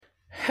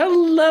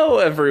Hello,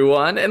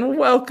 everyone, and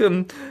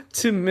welcome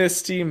to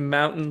Misty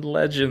Mountain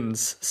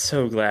Legends.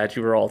 So glad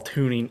you are all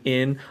tuning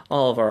in,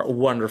 all of our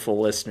wonderful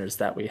listeners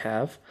that we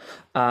have.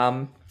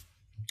 Um,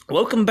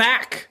 Welcome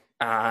back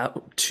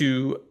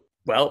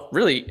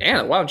really,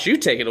 Anna, why don't you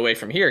take it away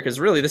from here? Because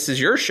really, this is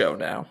your show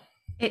now.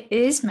 It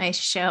is my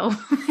show.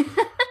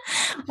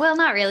 Well,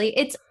 not really.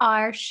 It's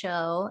our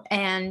show.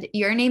 And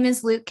your name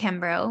is Luke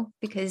Kimbrough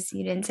because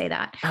you didn't say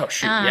that. Oh,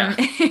 shoot, yeah.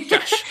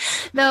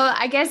 Gosh. Though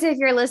I guess if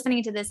you're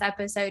listening to this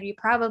episode, you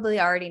probably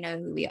already know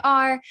who we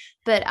are.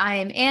 But I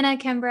am Anna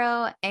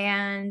Kimbrough,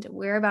 and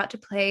we're about to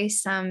play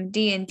some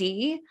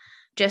D&D,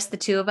 just the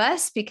two of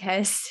us,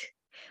 because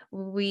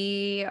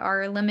we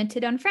are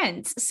limited on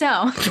friends.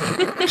 So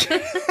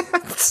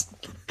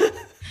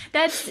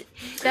that's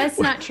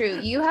not true.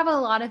 You have a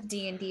lot of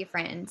D&D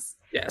friends.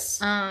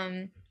 Yes.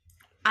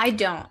 I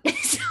don't.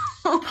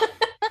 So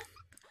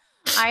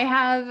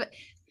I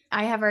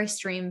have our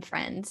stream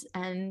friends,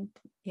 and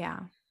yeah.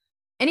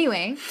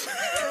 Anyway,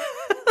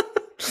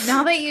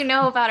 now that you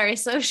know about our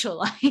social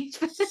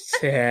life.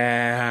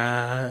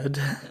 Sad.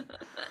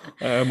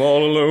 I'm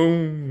all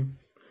alone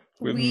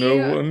with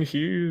no one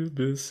here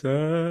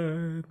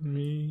beside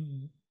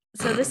me.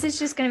 So this is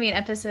just going to be an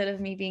episode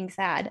of me being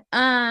sad.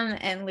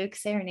 And Luke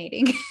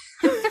serenading.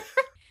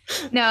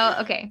 No,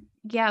 okay.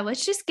 Yeah,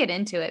 let's just get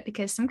into it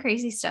because some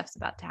crazy stuff's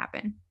about to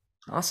happen.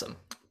 Awesome.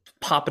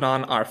 Popping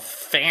on our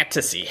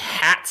fantasy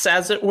hats,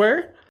 as it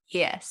were.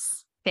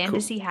 Yes.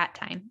 Fantasy hat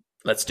time.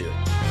 Let's do it.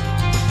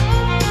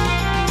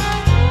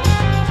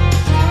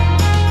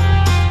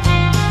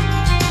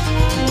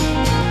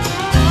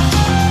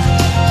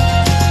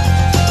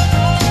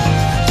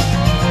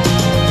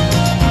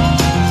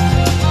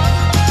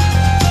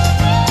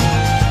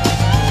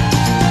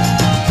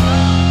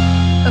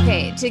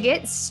 Okay, to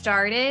get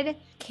started,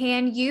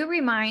 can you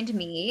remind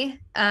me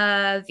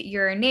of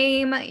your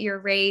name, your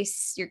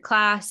race, your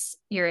class,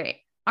 your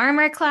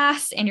armor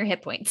class, and your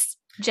hit points?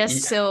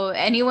 Just so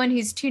anyone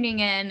who's tuning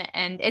in,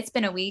 and it's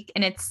been a week,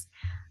 and it's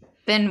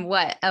been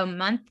what, a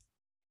month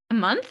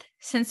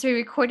since we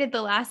recorded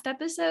the last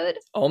episode?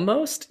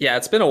 Almost? Yeah,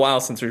 it's been a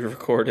while since we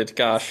recorded.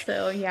 Gosh.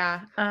 So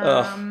yeah.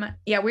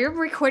 Yeah, we were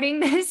recording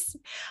this.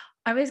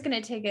 I was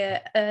gonna take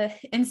a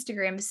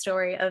Instagram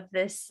story of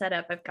this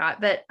setup I've got,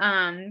 but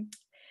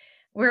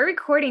we're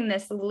recording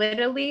this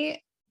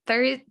literally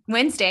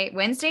Wednesday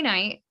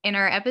night, and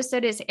our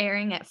episode is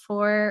airing at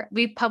 4.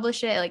 We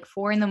publish it at like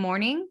 4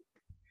 a.m.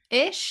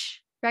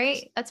 ish,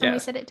 right? That's when we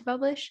set it to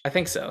publish. I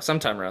think so,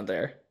 sometime around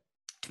there.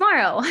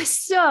 Tomorrow.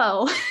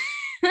 So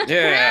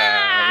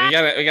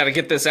yeah, we gotta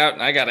get this out,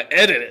 and I gotta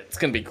edit it. It's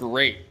gonna be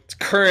great. It's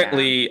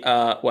currently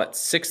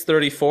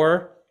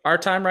 6:34 our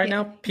time right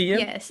now, PM?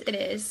 Yes, it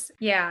is.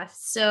 Yeah.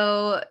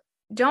 So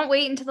don't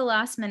wait until the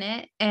last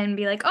minute and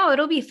be like, oh,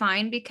 it'll be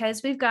fine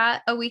because we've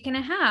got a week and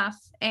a half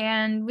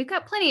and we've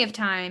got plenty of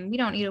time. We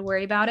don't need to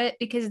worry about it,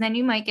 because then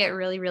you might get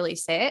really, really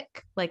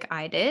sick, like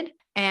I did,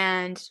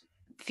 and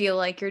feel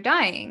like you're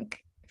dying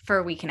for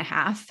a week and a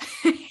half,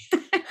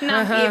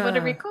 not be able to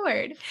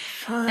record.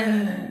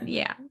 And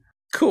yeah.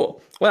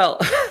 Cool. Well,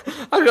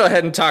 I'll go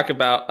ahead and talk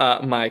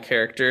about my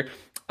character.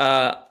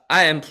 I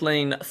am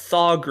playing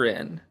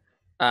Thogrin,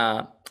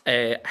 a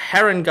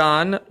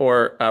Harengon,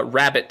 or a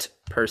rabbit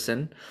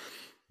person,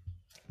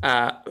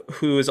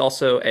 who is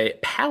also a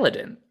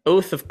paladin.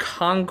 Oath of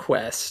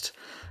Conquest.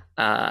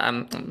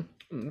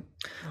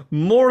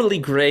 Morally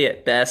gray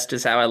at best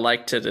is how I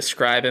like to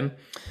describe him.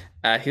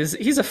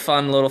 He's a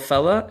fun little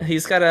fella.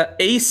 He's got an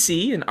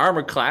AC, an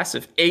armor class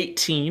of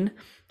 18,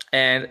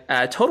 and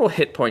total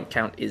hit point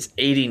count is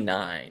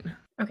 89.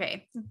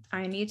 Okay,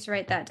 I need to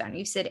write that down.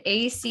 You said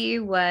AC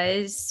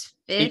was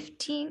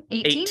 15?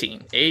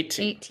 18?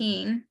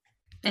 18.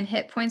 And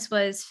hit points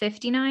was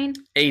 59?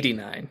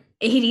 89.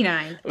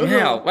 89.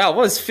 Wow, what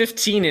was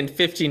 15 and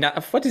 59?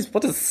 What is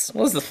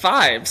the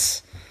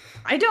fives?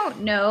 I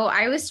don't know.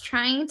 I was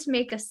trying to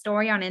make a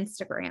story on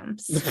Instagram.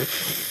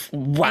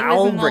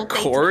 While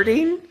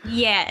recording?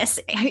 Yes.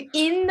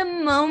 In the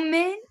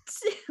moment.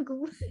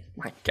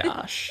 My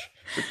gosh.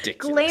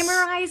 Ridiculous.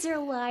 Glamorize your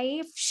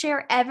life.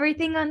 Share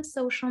everything on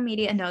social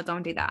media. No,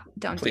 don't do that.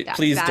 Don't do that.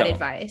 Please Bad don't.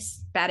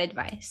 advice. Bad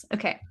advice.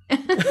 Okay.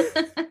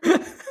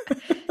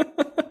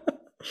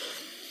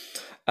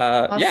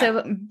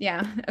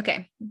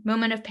 Okay.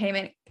 Moment of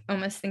payment.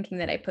 Almost thinking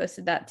that I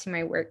posted that to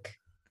my work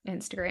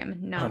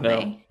Instagram, not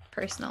my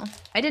personal.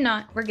 I did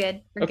not. We're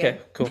good. Okay,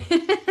 cool.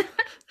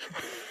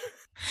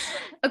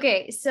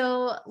 Okay,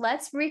 so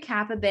let's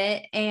recap a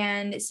bit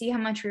and see how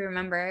much we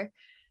remember.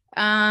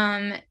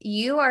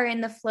 You are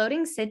in the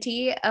floating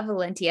city of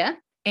Valentia,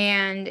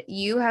 and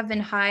you have been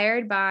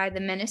hired by the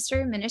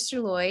Minister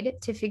Lloyd,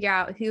 to figure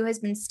out who has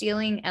been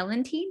stealing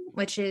elentine,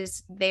 which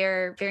is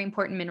their very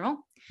important mineral.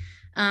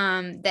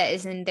 That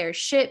is in their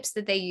ships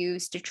that they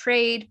use to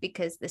trade,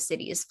 because the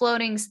city is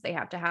floating, so they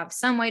have to have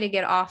some way to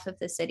get off of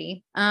the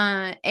city.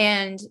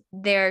 And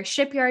their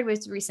shipyard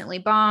was recently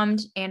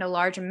bombed, and a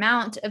large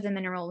amount of the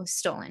mineral was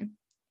stolen.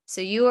 So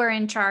you are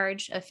in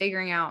charge of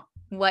figuring out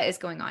what is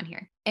going on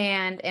here.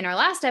 And in our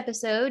last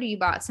episode, you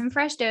bought some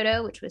fresh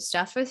dodo, which was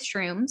stuffed with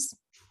shrooms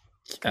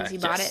because you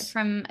bought it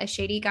from a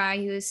shady guy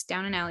who was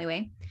down an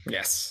alleyway.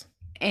 Yes.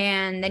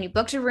 And then you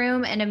booked a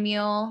room and a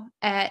meal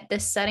at the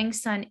Setting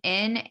Sun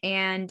Inn,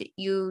 and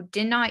you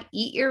did not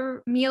eat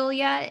your meal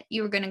yet.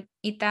 You were going to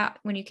eat that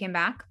when you came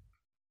back.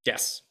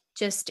 Yes.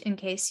 Just in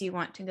case you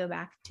want to go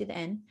back to the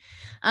inn.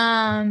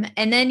 And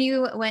then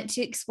you went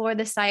to explore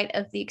the site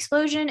of the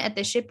explosion at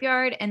the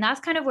shipyard. And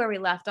that's kind of where we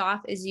left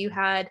off, is you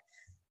had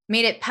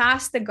made it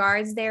past the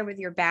guards there with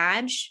your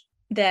badge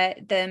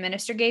that the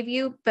minister gave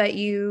you, but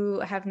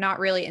you have not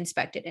really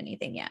inspected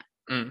anything yet.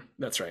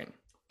 That's right.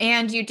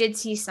 And you did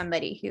see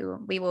somebody who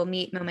we will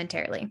meet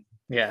momentarily.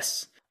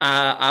 Yes.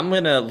 I'm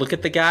going to look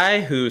at the guy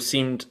who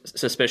seemed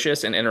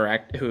suspicious and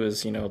who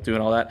was,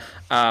 doing all that.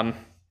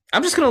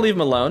 I'm just going to leave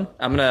him alone.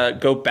 I'm going to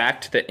go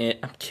back to the inn.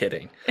 I'm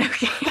kidding.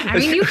 Okay. I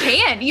mean, you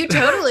can. You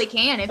totally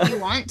can if you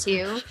want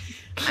to.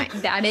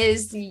 That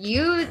is,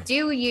 you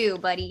do you,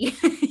 buddy.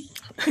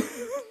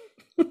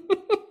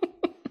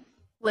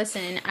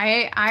 Listen,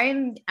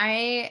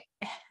 my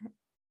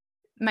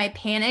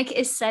panic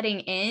is setting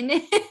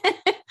in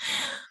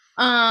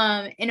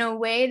a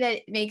way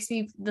that makes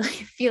me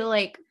feel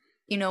like,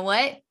 you know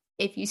what?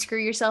 If you screw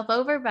yourself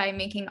over by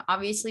making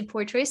obviously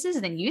poor choices,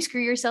 then you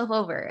screw yourself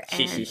over.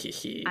 And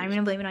I'm going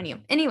to blame it on you.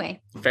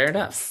 Anyway. Fair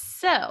enough.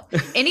 So,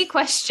 any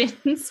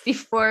questions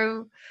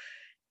before?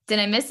 Did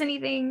I miss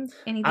anything?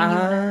 Anything you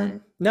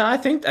wanna... No, I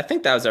think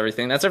that was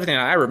everything. That's everything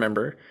I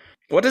remember.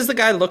 What does the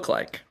guy look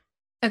like?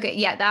 Okay,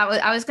 yeah,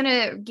 I was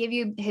gonna give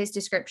you his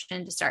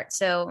description to start.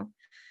 So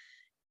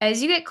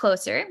as you get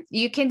closer,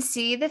 you can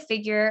see the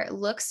figure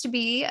looks to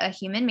be a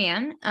human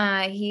man.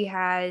 He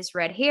has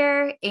red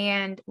hair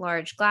and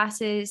large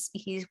glasses.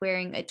 He's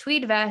wearing a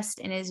tweed vest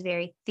and is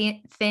very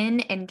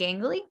thin and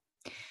gangly.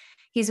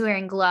 He's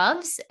wearing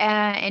gloves,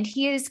 and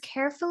he is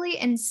carefully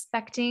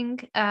inspecting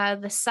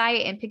the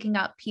site and picking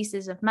up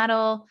pieces of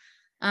metal,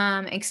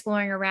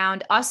 exploring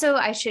around. Also,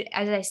 as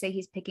I say,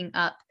 he's picking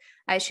up.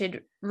 I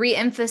should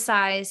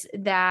re-emphasize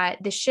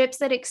that the ships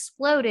that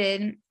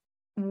exploded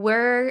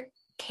were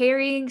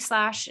carrying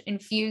 /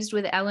 infused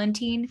with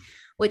elantine,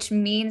 which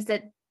means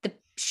that the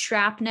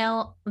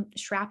shrapnel.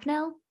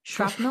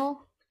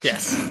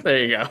 Yes,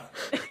 there you go.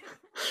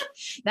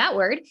 That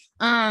word.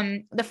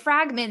 The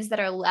fragments that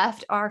are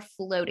left are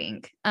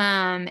floating,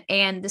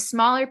 and the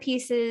smaller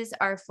pieces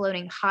are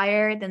floating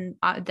higher than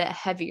the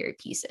heavier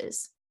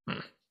pieces.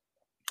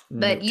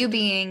 But you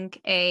being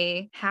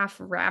a half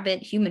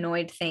rabbit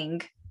humanoid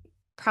thing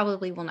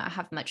probably will not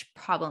have much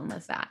problem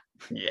with that.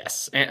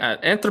 Yes,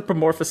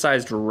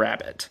 anthropomorphized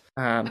rabbit.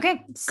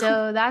 Okay, so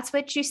cool. That's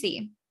what you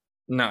see.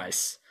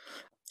 Nice.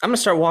 I'm going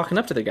to start walking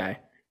up to the guy.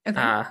 Okay.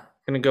 I'm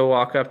going to go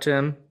walk up to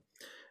him.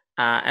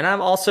 And I'm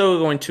also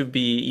going to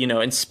be,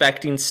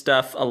 inspecting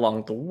stuff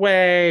along the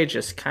way,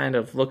 just kind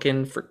of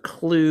looking for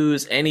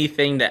clues,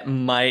 anything that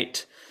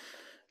might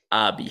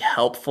be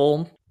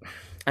helpful.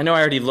 I know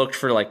I already looked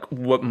for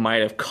what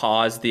might have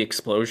caused the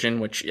explosion,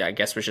 which I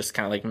guess was just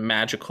kind of like a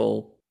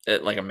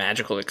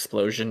magical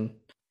explosion.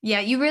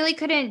 Yeah, you really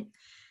couldn't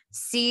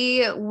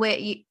see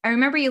I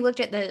remember you looked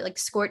at the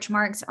scorch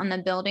marks on the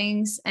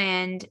buildings,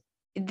 and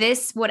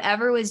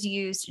whatever was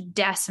used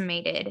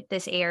decimated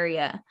this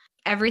area.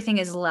 Everything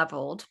is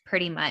leveled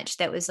pretty much.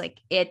 That was at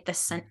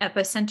the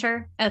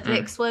epicenter of the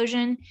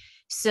explosion.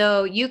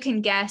 So you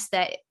can guess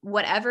that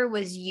whatever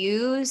was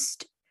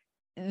used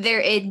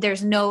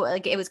there's no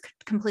it was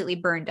completely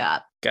burned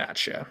up.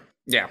 Gotcha.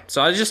 Yeah.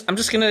 So I'm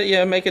just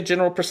gonna make a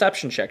general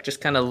perception check, just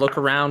kind of look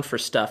around for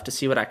stuff to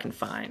see what I can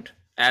find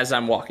as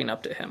I'm walking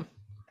up to him.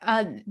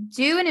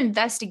 Do an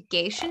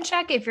investigation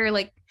check if you're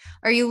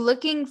are you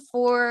looking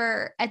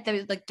for at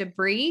the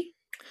debris?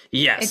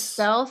 Yes.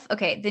 Itself?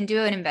 Okay, then do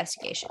an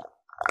investigation.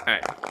 All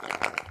right.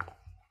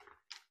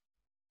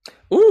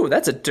 Ooh,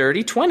 that's a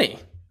dirty 20.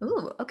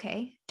 Ooh,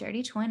 okay.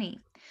 Dirty 20.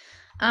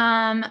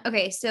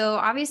 Okay, so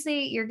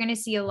obviously you're going to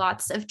see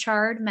lots of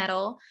charred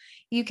metal.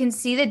 You can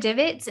see the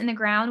divots in the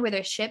ground where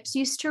the ships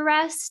used to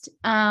rest.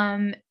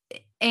 And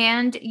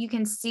you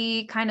can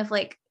see kind of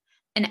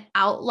an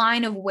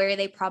outline of where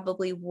they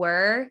probably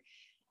were.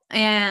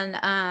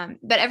 And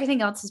but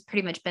everything else has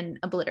pretty much been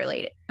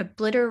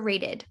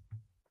obliterated.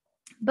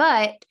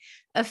 But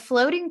a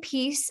floating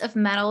piece of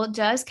metal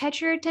does catch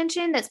your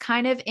attention that's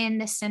kind of in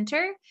the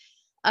center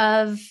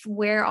of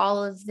where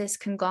all of this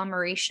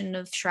conglomeration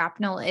of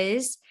shrapnel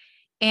is.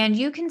 And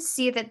you can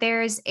see that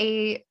there's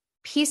a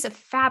piece of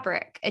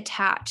fabric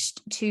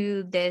attached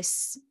to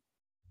this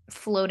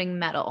floating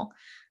metal.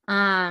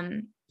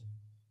 You're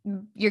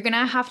going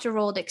to have to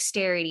roll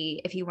dexterity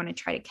if you want to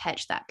try to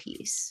catch that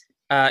piece.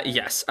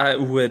 Yes, I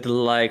would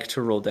like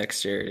to roll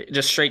dexterity.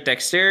 Just straight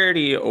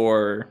dexterity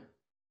or...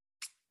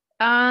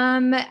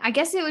 I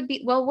guess it would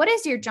be, well, what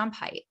is your jump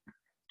height?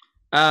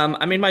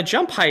 My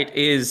jump height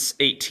is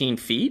 18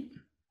 feet.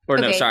 Or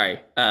okay. No,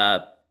 sorry.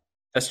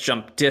 That's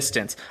jump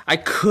distance. I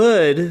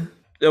could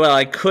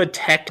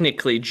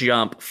technically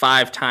jump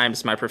 5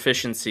 times my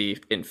proficiency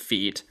in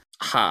feet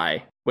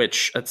high,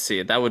 which, let's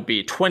see, that would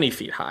be 20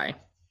 feet high.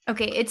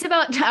 Okay, it's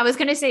about, I was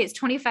going to say it's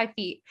 25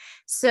 feet.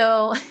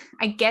 So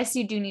I guess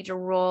you do need to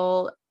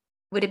roll.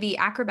 Would it be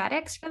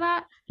acrobatics for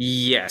that?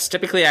 Yes,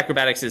 typically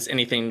acrobatics is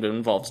anything that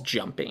involves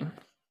jumping.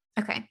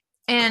 Okay.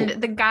 And Cool.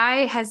 the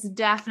guy has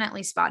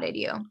definitely spotted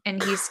you.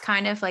 And he's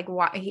kind of like,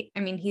 what? I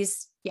mean,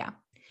 yeah.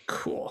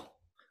 Cool.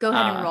 Go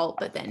ahead and Uh, roll,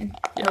 but then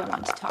he'll yeah.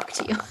 want to talk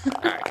to you.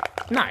 All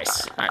right.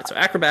 Nice. All right. So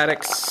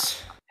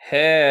acrobatics.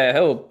 Hey,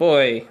 oh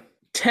boy.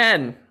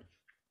 10.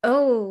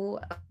 Oh,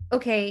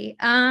 okay.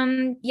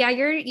 Yeah,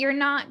 you're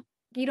not,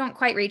 you don't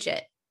quite reach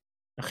it.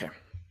 Okay.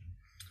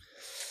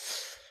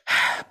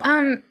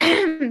 Um,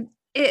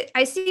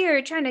 I see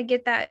you're trying to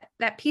get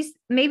that piece.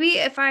 Maybe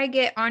if I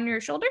get on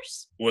your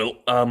shoulders. Well,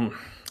 oh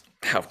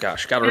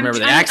gosh, gotta remember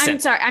the I'm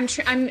accent. sorry.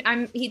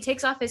 I'm. He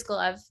takes off his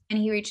glove and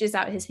he reaches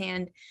out his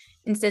hand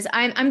and says,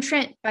 I'm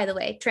Trent, by the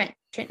way. Trent.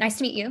 Trent. Nice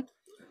to meet you.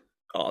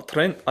 Oh,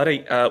 Trent. All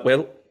right.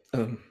 Well,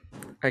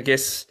 I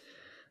guess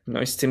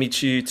nice to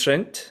meet you,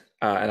 Trent.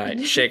 And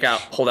I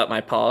hold out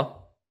my paw.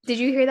 Did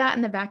you hear that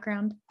in the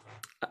background?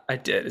 I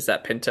did. Is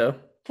that Pinto?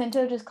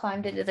 Pinto just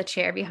climbed into the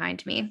chair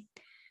behind me.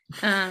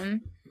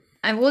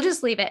 I will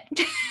just leave it.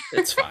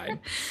 It's fine.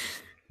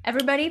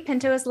 Everybody,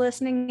 Pinto is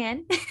listening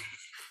in.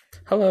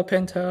 Hello,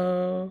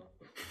 Pinto.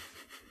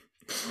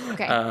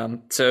 Okay.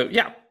 So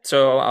yeah.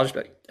 So I'll just be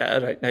like, all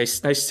right,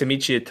 nice to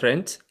meet you,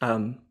 Trent.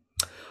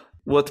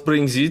 What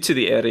brings you to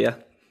the area?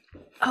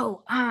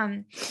 Oh,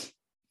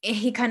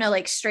 he kind of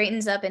like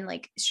straightens up and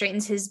like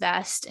straightens his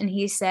vest and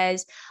he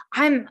says,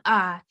 I'm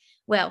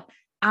well,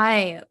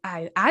 I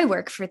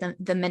work for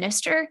the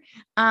minister,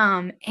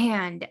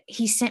 and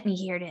he sent me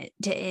here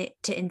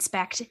to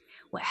inspect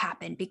what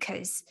happened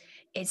because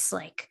it's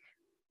like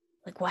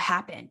what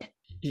happened.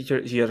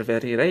 You're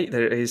very right.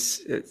 There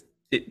is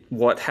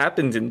what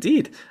happened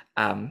indeed.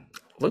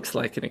 Looks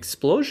like an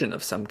explosion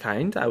of some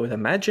kind, I would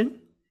imagine.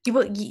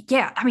 Well,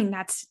 yeah, I mean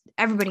that's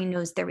everybody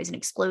knows there was an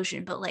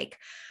explosion, but like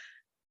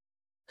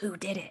who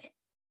did it?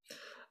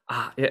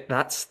 Yeah,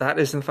 that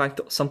is in fact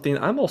something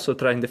I'm also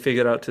trying to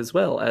figure out as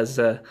well. As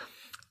the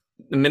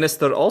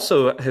minister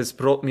also has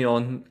brought me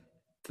on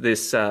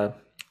this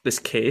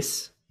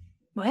case.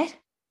 What?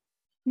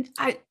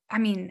 I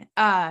mean,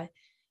 I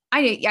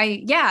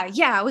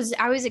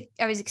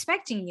was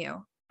expecting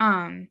you.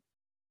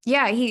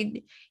 Yeah,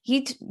 he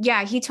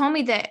told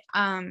me that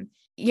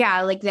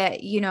yeah, like that,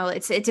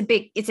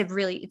 it's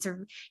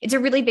a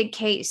really big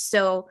case.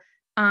 So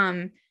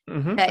that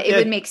it Yeah.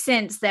 would make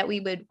sense that we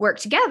would work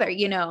together,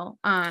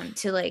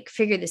 to like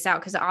figure this out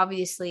because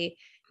obviously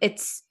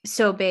it's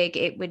so big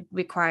it would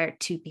require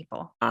two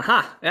people.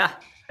 Yeah.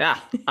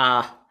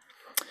 Yeah.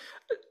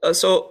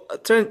 So,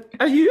 Trent,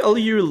 are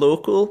you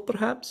local,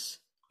 perhaps?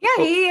 Yeah,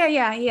 Oh,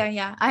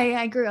 yeah.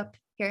 I grew up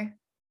here.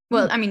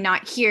 Well, I mean,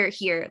 not here,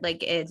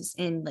 like it's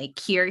in like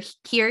here,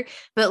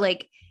 but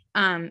like,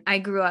 I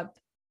grew up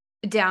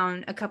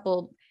down a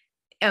couple,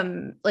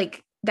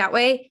 like that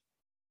way.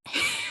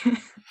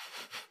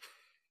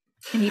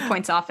 And he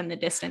points off in the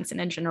distance in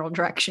a general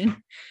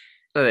direction.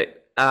 all right.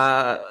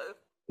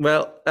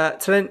 Well,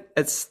 Trent,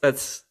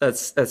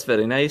 that's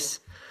very nice.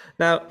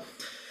 Now,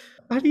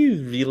 are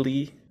you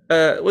really?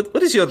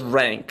 What is your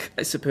rank?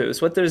 I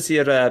suppose. What is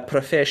your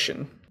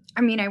profession?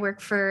 I mean, I work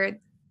for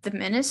the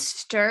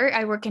minister.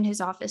 I work in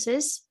his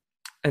offices.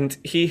 And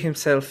he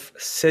himself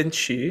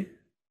sent you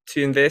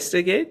to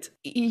investigate?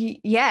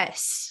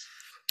 Yes.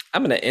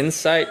 I'm gonna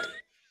insight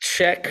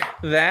check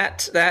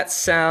that. That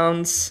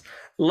sounds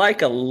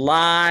like a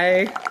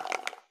lie.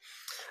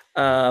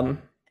 Hang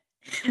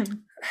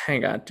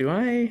on. Do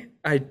I?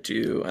 I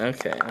do.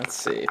 Okay, let's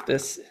see.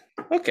 This.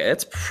 Okay,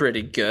 that's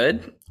pretty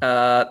good.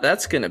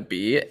 That's gonna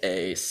be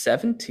a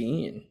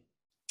 17.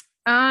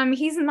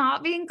 He's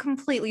not being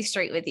completely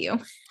straight with you.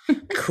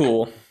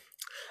 Cool.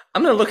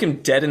 I'm gonna look him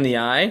dead in the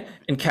eye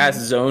and cast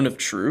Zone of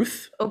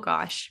Truth. Oh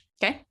gosh.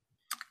 Okay.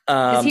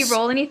 Does he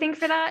roll anything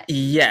for that?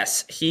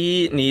 Yes,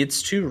 he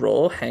needs to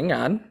roll. Hang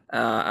on.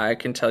 I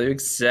can tell you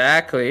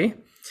exactly.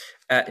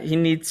 He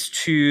needs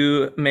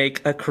to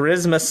make a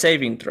charisma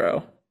saving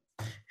throw.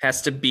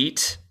 Has to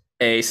beat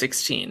a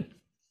 16.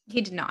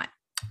 He did not.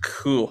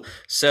 Cool.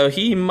 So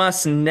he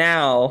must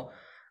now.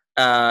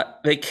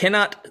 They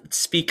cannot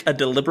speak a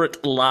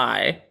deliberate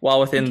lie while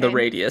within the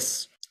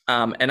radius.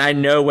 And I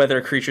know whether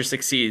a creature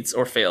succeeds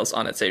or fails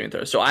on its saving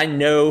throw. So I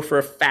know for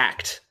a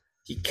fact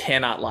he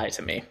cannot lie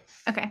to me.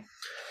 Okay.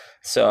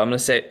 So I'm going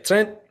to say,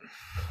 Trent.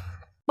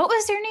 What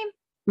was their name?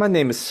 My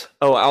name is...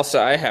 Oh,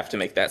 also, I have to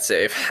make that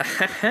save.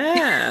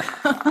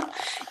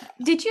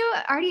 Did you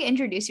already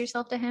introduce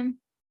yourself to him?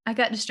 I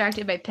got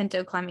distracted by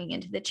Pinto climbing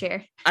into the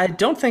chair. I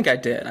don't think I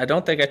did. I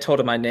don't think I told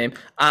him my name.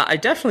 I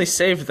definitely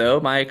saved, though.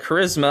 My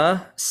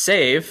charisma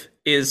save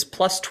is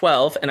plus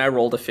 12, and I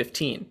rolled a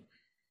 15.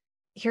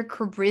 Your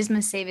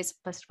charisma save is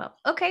plus 12.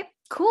 Okay,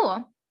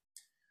 cool.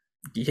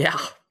 Yeah.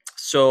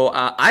 So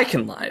I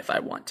can lie if I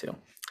want to.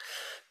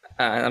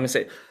 I'm going to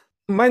say,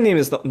 my name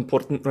is not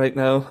important right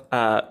now,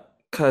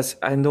 because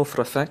I know for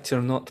a fact you're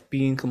not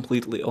being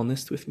completely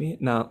honest with me.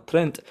 Now,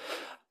 Trent,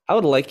 I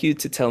would like you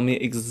to tell me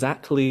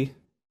exactly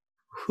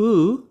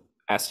who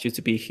asked you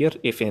to be here,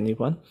 if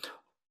anyone,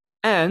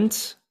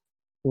 and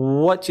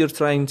what you're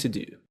trying to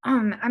do.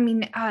 I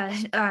mean,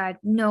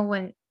 no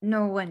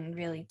one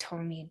really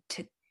told me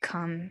to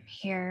come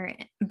here,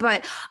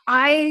 but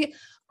I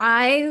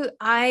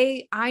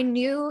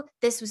knew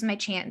this was my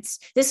chance.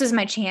 This was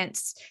my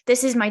chance.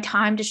 This is my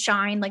time to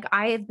shine. Like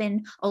I have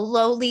been a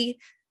lowly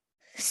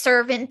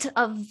servant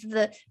of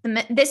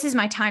this is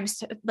my time.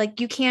 So, like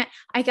you can't,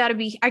 I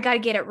gotta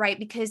get it right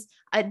because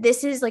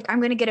this is like, I'm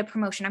going to get a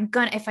promotion.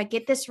 If I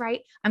get this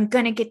right, I'm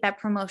going to get that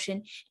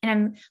promotion. And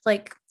I'm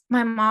like,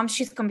 my mom,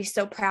 she's going to be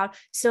so proud.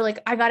 So like,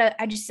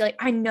 I just like,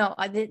 I know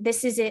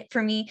this is it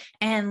for me.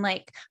 And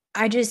like,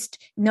 I just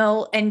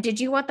know. And did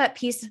you want that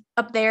piece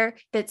up there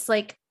that's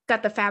like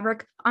got the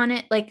fabric on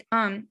it? Like,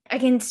 I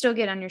can still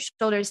get on your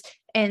shoulders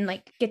and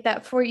like get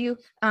that for you.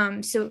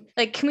 So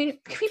like, can we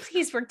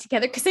please work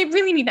together? Cause I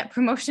really need that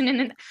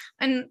promotion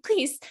and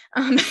please,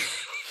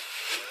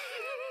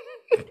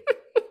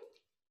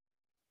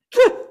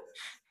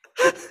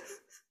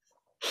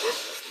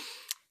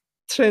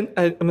 Trent,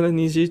 I'm going to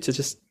need you to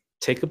just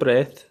take a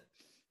breath.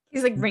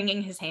 He's like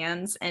wringing his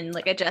hands and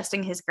like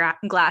adjusting his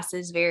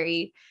glasses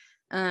very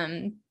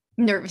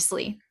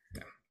nervously.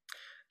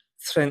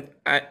 Trent,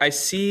 I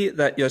see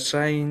that you're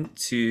trying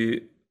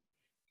to,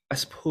 I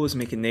suppose,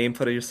 make a name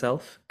for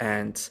yourself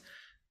and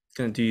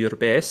going to do your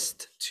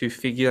best to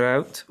figure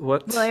out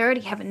what. Well, I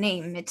already have a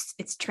name.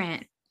 It's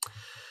Trent.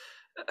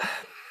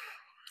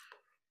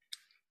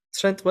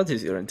 Trent, what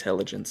is your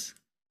intelligence?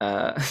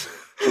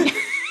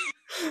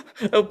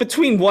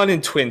 Between 1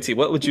 and 20,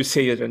 what would you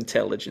say your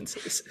intelligence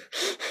is?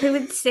 I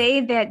would say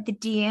that the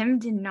DM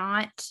did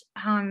not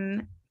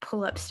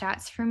pull up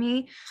stats for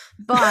me,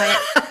 but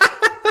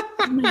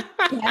my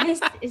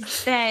guess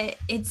is that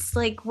it's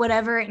like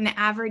whatever an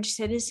average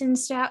citizen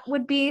stat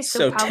would be.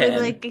 So probably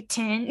 10. like a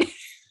 10.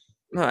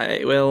 All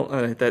right, well,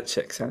 that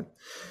checks out.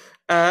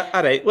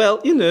 All right,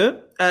 well,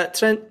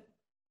 Trent,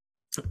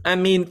 I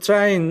mean,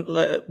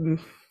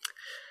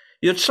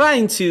 you're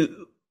trying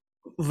to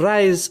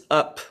rise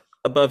up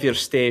above your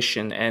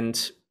station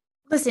and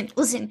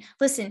listen,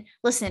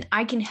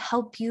 I can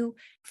help you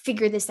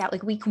figure this out.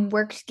 Like we can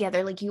work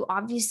together. Like you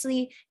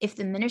obviously, if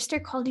the minister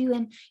called you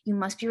in, you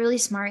must be really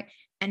smart.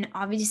 And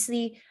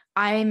obviously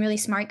I am really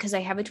smart because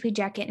I have a tweed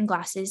jacket and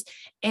glasses.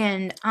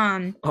 And is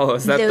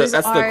that that's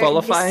the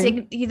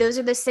qualifying? Those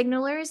are the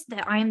signalers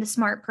that I am the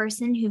smart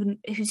person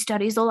who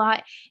studies a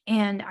lot,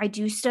 and I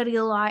do study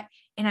a lot.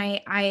 And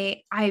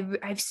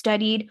I've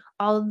studied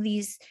all of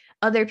these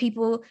other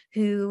people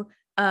who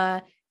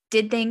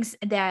did things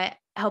that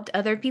helped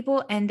other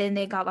people, and then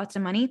they got lots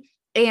of money.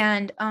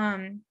 And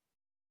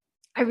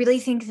I really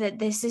think that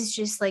this is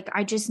just like,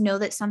 I just know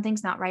that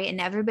something's not right and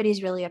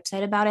everybody's really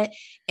upset about it.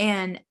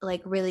 And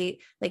like,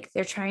 really, like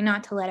they're trying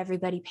not to let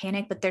everybody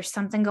panic, but there's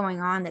something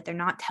going on that they're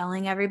not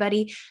telling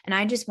everybody. And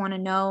I just want to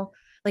know,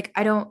 like,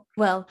 I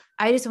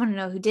just want to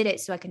know who did it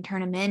so I can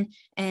turn them in.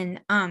 And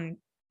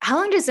how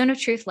long does Zone of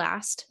Truth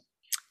last?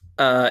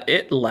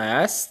 It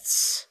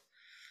lasts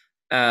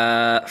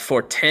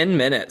for 10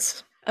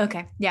 minutes.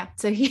 Okay. Yeah.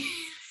 So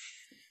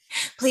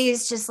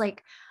please just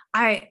like,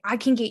 I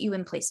can get you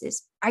in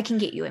places. I can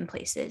get you in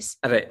places.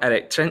 All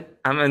right. Trent,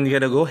 I'm going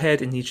to go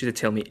ahead and need you to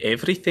tell me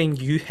everything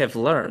you have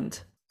learned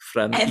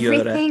from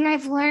everything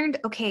I've learned.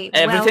 Okay.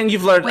 Everything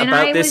you've learned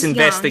about this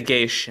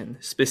investigation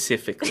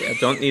specifically. I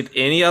don't need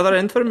any other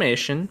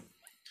information.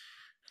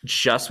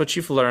 Just what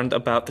you've learned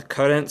about the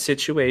current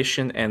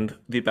situation and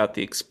about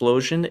the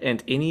explosion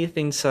and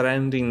anything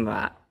surrounding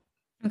that.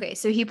 Okay.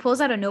 So he pulls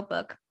out a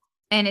notebook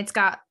and it's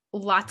got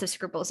lots of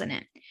scribbles in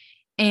it.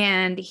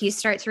 And he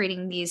starts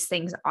reading these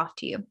things off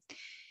to you.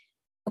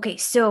 Okay,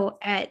 so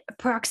at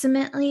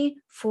approximately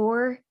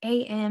 4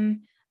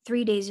 a.m.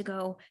 3 days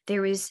ago,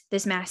 there was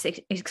this massive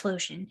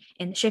explosion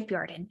in the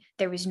shipyard, and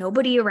there was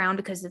nobody around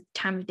because of the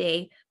time of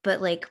day,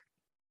 but like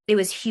it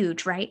was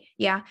huge, right?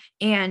 Yeah.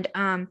 And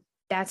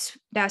that's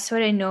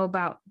what I know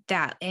about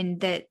that.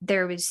 And that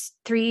there was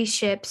 3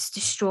 ships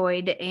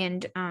destroyed,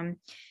 and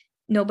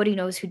nobody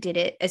knows who did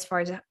it as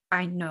far as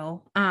I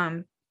know.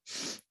 And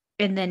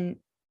then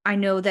I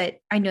know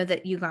that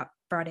you got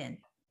brought in,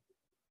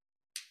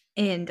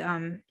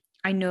 and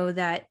I know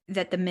that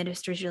the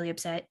minister is really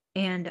upset,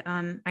 and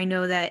I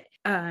know that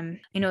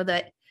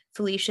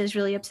Felicia is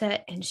really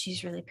upset, and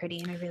she's really pretty,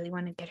 and I really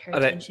want to get her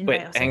attention.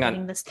 Wait, hang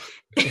on. This.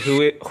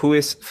 who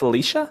is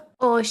Felicia?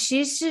 Oh,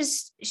 she's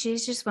just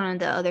one of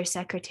the other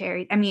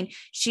secretaries. I mean,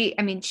 she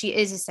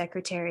is a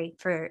secretary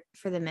for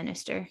the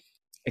minister.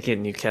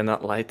 Again, you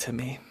cannot lie to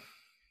me.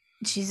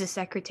 She's a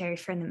secretary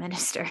for the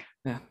minister.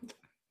 Yeah.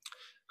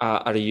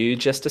 Are you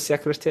just a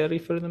secretary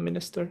for the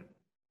minister?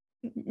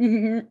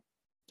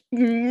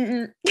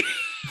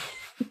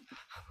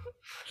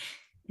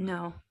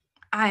 No.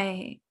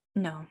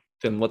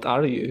 Then what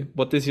are you?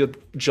 What is your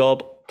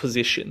job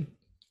position?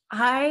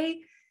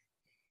 I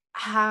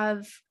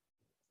have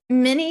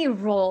many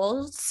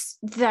roles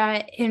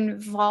that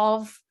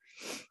involve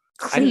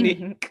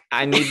cleaning.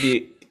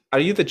 Are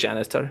you the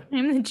janitor?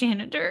 I'm the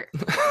janitor.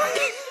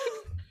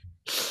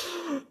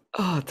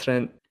 Oh,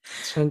 Trent.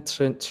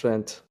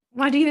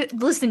 Why do you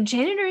listen?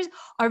 Janitors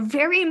are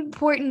very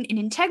important and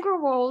integral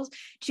roles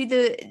to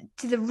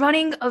the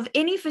running of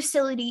any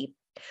facility.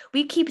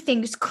 We keep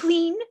things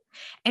clean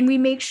and we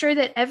make sure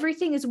that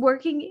everything is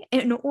working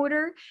in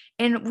order.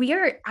 And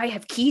I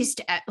have keys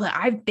to,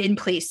 I've been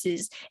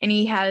places and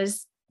he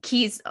has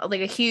keys,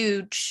 like a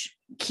huge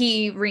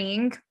key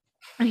ring.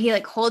 And he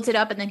like holds it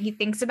up and then he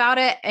thinks about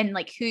it and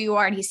like who you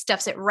are and he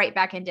stuffs it right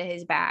back into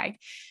his bag.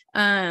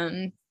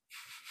 And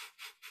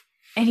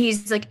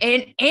he's like,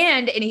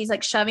 and he's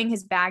like shoving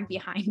his bag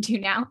behind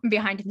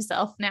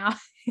himself now.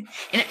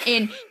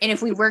 and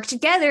if we work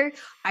together,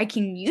 I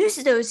can use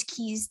those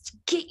keys to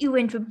get you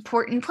into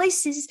important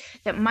places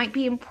that might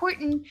be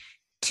important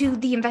to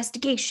the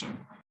investigation.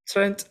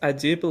 Trent, I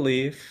do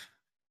believe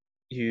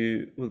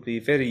you will be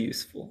very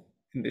useful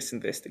in this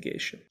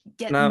investigation.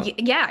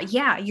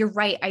 Yeah, you're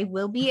right. I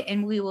will be,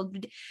 and we'll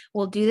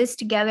do this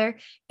together,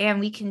 and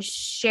we can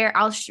share.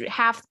 I'll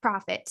half the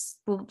profits.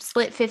 We'll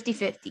split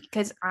 50-50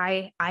 because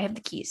I have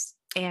the keys.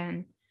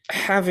 And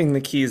having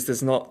the keys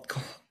does not.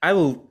 I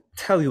will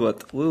tell you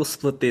what. We'll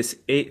split this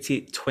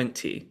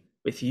 80-20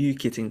 with you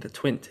getting the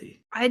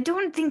 20. I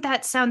don't think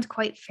that sounds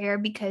quite fair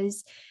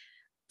because,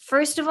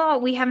 first of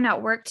all, we have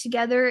not worked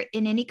together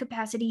in any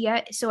capacity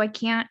yet, so I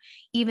can't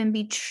even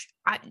be.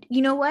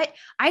 You know what?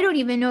 I don't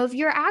even know if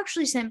you're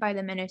actually sent by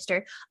the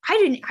minister.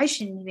 I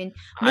shouldn't even.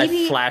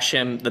 Maybe I flash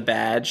him the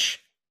badge.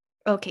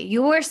 Okay,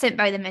 you were sent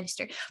by the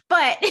minister,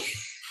 but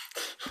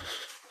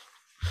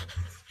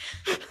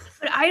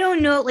but I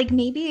don't know. Like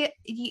maybe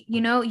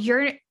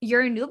you're a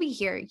newbie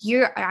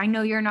here. I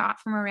know you're not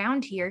from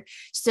around here,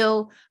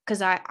 so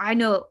because I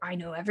know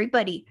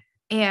everybody.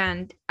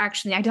 And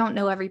actually, I don't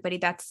know everybody.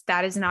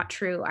 That is not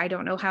true. I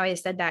don't know how I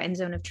said that in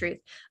Zone of Truth.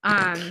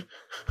 I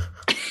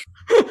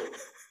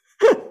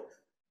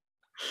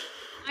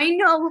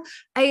know.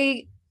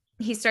 He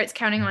starts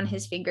counting on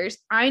his fingers.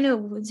 I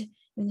know,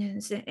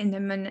 and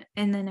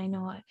then I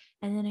know,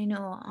 and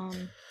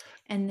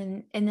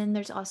then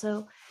there's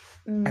also.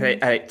 All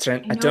right,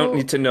 Trent. I don't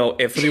need to know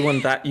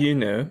everyone that you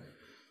know.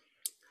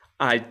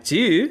 I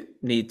do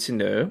need to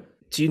know.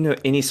 Do you know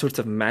any sort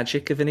of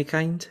magic of any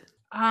kind?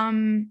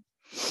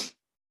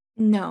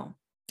 No.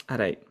 All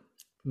right.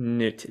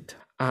 Noted.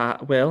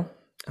 Well,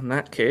 in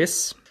that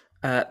case,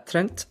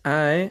 Trent,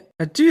 I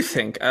do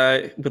think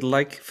I would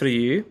like for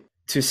you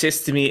to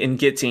assist me in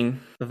getting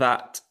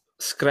that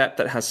scrap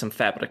that has some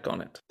fabric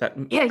on it.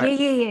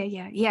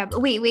 Yeah.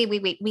 But wait.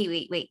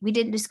 We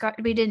didn't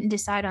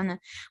decide on the.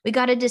 We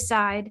got to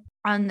decide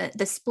on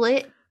the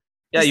split.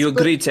 Yeah, you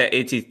agreed to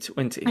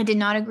 80-20. I did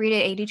not agree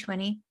to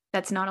 80-20.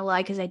 That's not a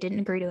lie because I didn't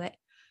agree to it.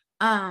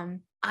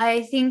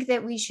 I think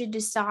that we should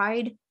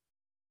decide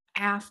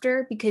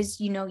after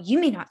because you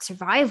may not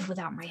survive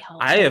without my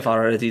help. I have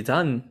already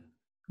done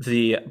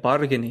the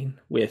bargaining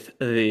with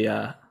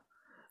the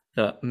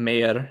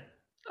mayor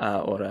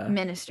or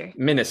minister.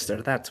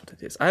 Minister, that's what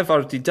it is. I've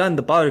already done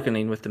the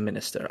bargaining with the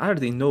minister. I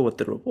already know what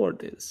the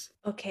reward is.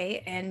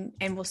 Okay, and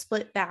we'll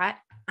split that.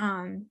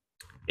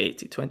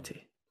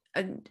 80-20.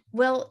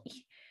 Well,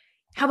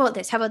 how about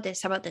this?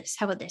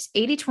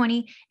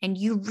 80-20, and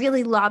you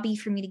really lobby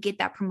for me to get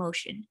that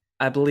promotion.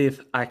 I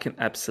believe I can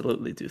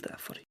absolutely do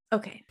that for you.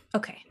 Okay.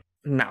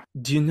 Now,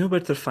 do you know where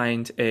to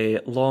find a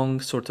long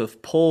sort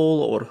of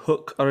pole or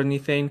hook or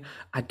anything?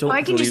 I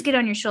can just get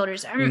on your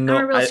shoulders. I'm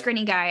a real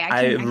skinny guy.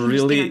 I can really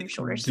just get on your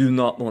shoulders. Do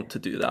not want to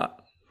do that.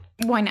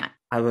 Why not?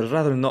 I would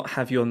rather not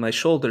have you on my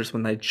shoulders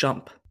when I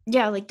jump.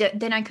 Yeah, like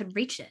then I could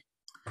reach it.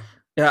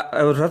 Yeah,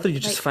 I would rather you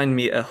just find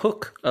me a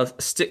hook, a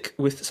stick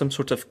with some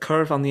sort of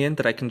curve on the end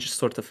that I can just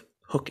sort of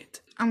hook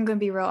it. I'm going to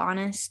be real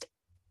honest.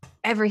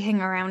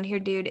 Everything around here,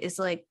 dude, is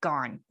like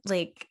gone.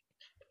 Like,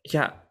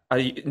 yeah.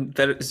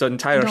 There is an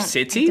entire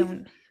city?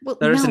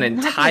 There's an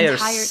entire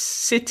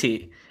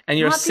city. And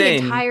you're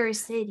saying... Not the entire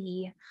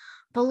city.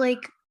 But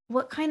like,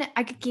 what kind of...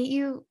 I could get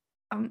you...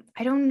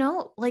 I don't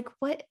know. Like,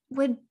 what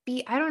would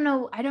be... I don't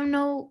know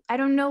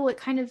what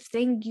kind of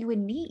thing you would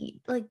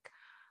need. Like...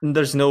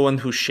 There's no one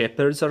who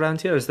shepherds around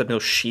here? Is there no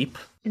sheep?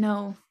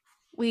 No.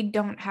 We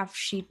don't have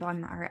sheep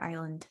on our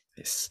island.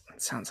 This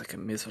sounds like a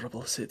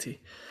miserable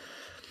city.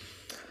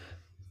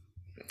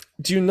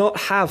 Do you not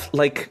have,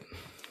 like...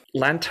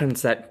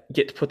 lanterns that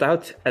get put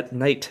out at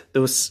night,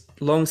 those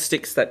long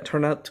sticks that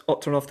turn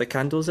off the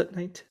candles at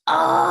night?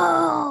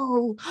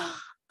 Oh,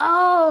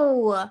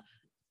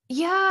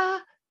 yeah,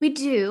 we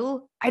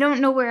do. I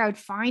don't know where I would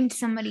find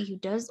somebody who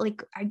does.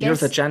 Like, I guess you're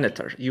the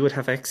janitor. You would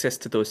have access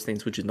to those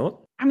things, would you not?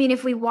 I mean,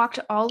 if we walked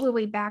all the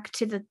way back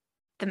to the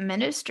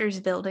minister's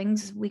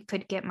buildings, we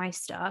could get my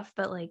stuff.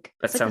 But like,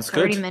 that sounds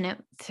like a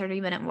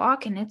 30-minute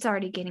walk, and it's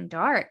already getting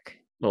dark.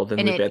 Well,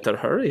 then we better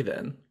hurry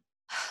then.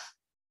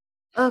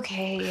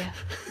 Okay.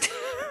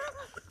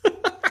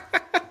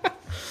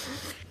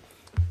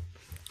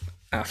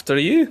 After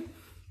you.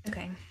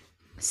 Okay.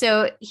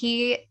 So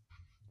he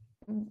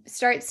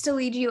starts to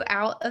lead you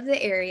out of the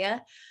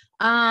area.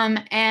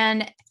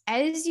 And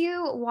as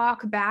you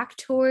walk back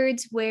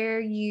towards where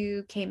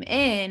you came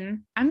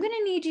in, I'm going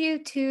to need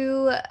you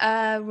to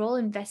roll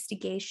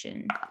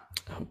investigation.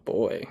 Oh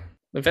boy.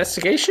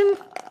 Investigation?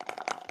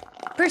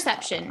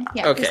 Perception.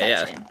 Yeah, Okay,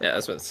 perception. yeah, I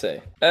was about to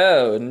say.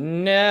 Oh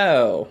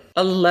no,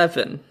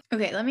 11.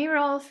 Okay, let me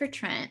roll for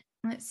Trent.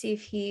 Let's see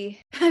if he.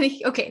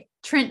 Okay,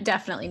 Trent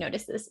definitely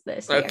noticed this.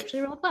 He Okay.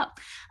 actually rolled well.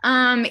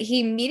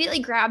 He immediately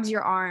grabs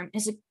your arm.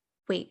 Is it?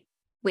 Wait.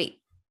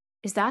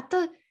 Is that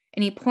the?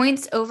 And he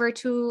points over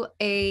to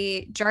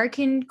a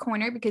darkened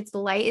corner because the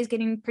light is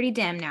getting pretty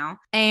dim now.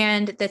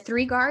 And the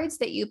 3 guards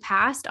that you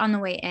passed on the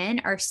way in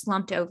are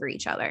slumped over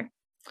each other.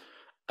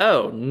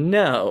 Oh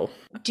no,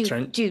 Dude. All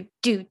right,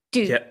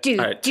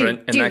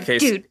 Trent. In that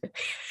case,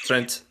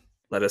 Trent,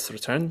 let us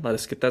return. Let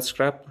us get that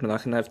scrap. We're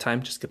not gonna have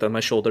time. Just get on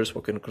my shoulders.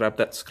 We're gonna grab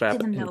that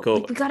scrap and go.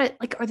 Like, we gotta.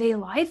 Like, are they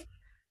alive?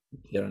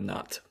 They're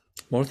not.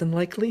 More than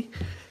likely,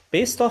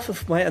 based off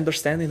of my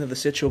understanding of the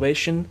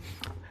situation,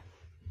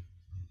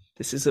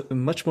 this is a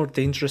much more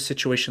dangerous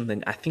situation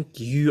than I think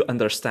you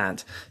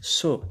understand.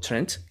 So,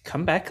 Trent,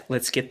 come back.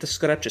 Let's get the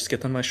scrap. Just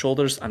get on my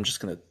shoulders. I'm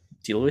just gonna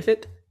deal with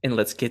it, and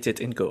let's get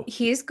it and go.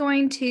 He's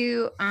going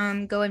to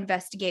go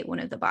investigate one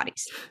of the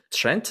bodies.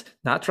 Trent,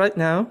 not right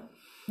now.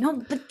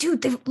 No, but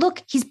dude,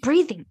 look, he's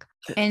breathing,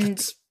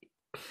 and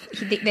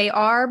they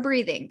are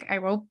breathing.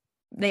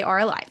 They are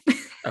alive.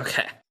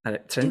 Okay. All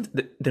right, Trent,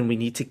 then we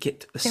need to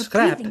get the They're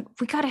scrap. breathing.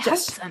 We gotta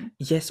help them.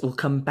 Yes, we'll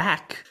come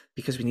back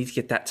because we need to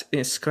get that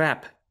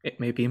scrap. It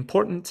may be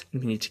important,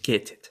 and we need to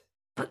get it.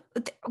 But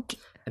okay.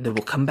 And then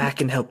we'll come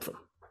back and help them.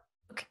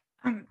 Okay.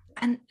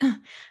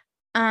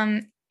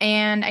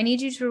 And I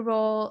need you to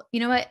roll. You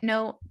know what?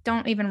 No,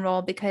 don't even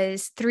roll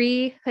because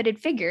 3 hooded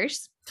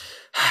figures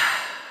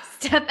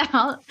step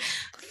out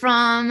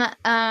from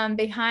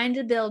behind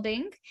the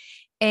building,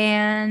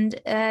 and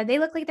they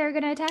look like they're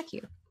going to attack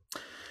you.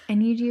 I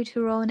need you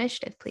to roll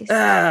initiative, please.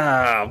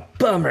 Ah,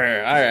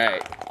 bummer. All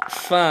right,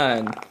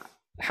 fun.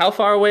 How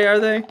far away are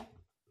they?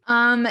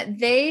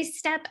 They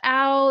step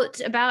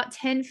out about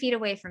 10 feet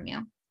away from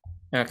you.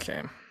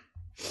 Okay.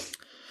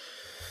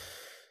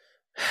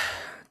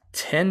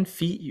 10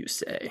 feet, you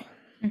say?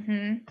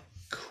 Mm-hmm.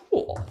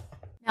 Cool.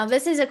 Now,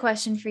 this is a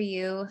question for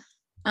you.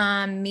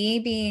 Me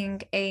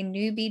being a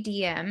newbie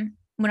DM,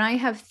 when I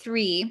have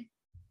 3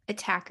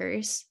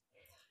 attackers,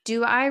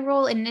 do I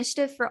roll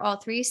initiative for all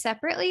 3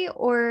 separately,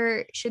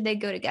 or should they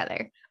go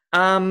together?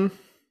 For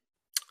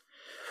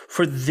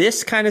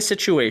this kind of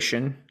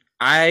situation,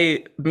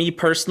 me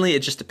personally, it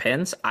just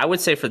depends. I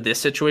would say for this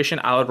situation,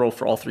 I would roll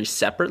for all 3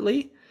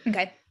 separately.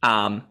 Okay.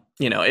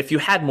 If you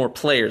had more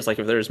players, like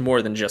if there's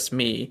more than just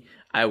me,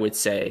 I would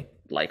say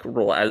like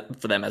roll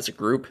for them as a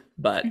group.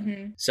 But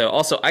so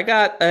also I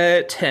got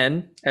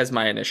 10 as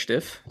my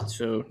initiative,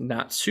 so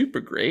not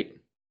super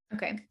great.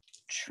 Okay.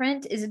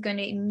 Trent is going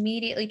to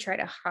immediately try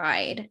to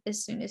hide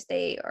as soon as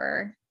they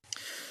are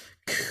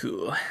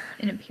cool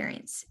in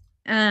appearance.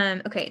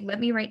 Okay, let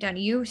me write down.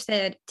 You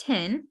said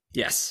 10.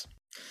 Yes.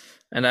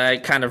 And I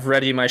kind of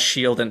ready my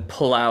shield and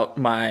pull out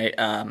my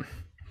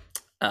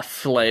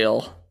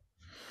flail.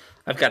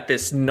 I've got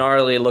this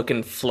gnarly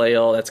looking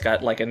flail that's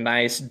got like a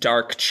nice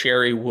dark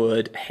cherry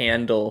wood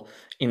handle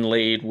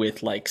inlaid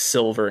with like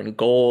silver and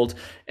gold,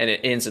 and it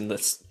ends in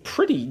this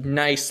pretty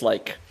nice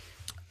like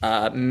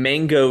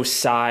mango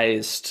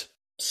sized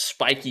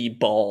spiky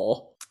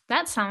ball.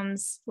 That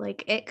sounds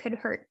like it could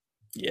hurt.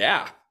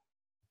 Yeah.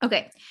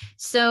 Okay,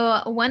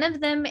 so one of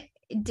them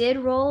did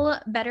roll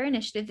better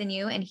initiative than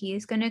you, and he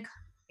is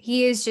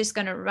just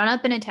gonna run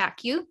up and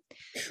attack you.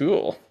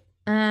 Cool.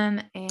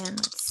 And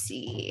let's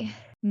see.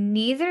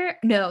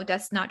 No,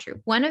 that's not true.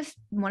 One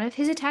of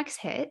his attacks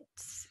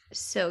hits,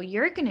 so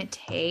you're gonna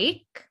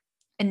take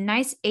a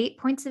nice 8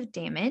 points of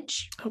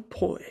damage. Oh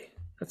boy,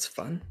 that's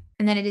fun.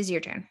 And then it is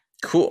your turn.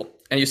 Cool.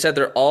 And you said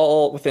they're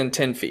all within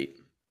 10 feet.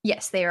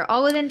 Yes, they are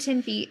all within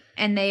 10 feet,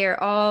 and they are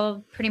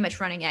all pretty much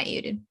running at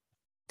you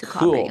to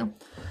clobber you.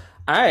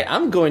 All right,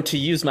 I'm going to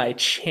use my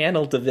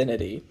channel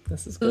divinity.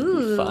 This is going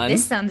to be fun.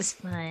 This sounds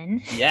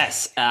fun.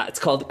 Yes, it's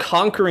called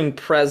Conquering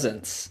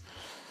Presence.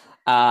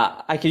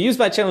 I can use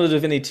my channel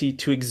divinity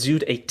to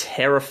exude a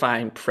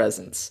terrifying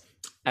presence.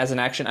 As an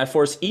action, I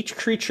force each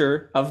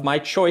creature of my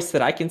choice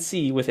that I can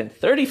see within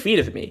 30 feet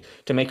of me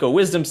to make a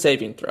wisdom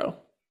saving throw.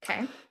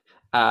 Okay.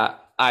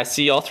 I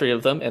see all 3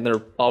 of them, and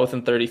they're all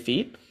within 30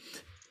 feet.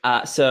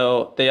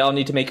 So they all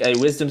need to make a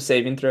wisdom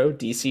saving throw,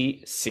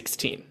 DC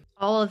 16.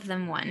 All of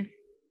them won.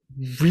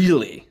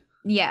 Really?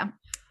 Yeah.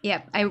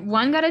 Yep.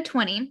 One got a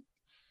 20,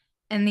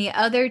 and the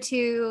other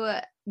 2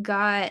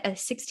 got a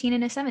 16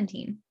 and a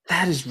 17.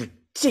 That is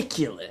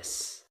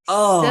ridiculous.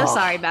 So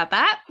sorry about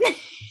that.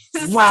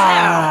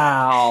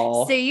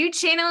 Wow. So you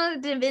channel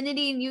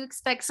divinity and you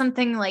expect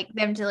something like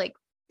them to like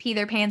pee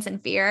their pants in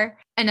fear,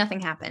 and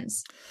nothing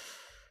happens.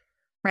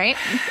 Right?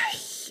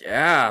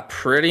 Yeah,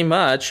 pretty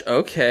much.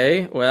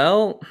 Okay,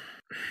 well,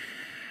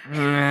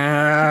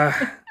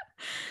 in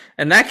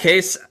that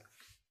case,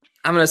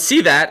 I'm going to see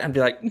that and be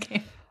like,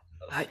 okay,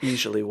 that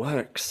usually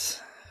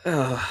works.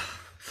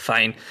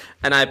 Fine.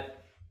 And I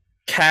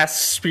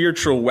cast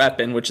Spiritual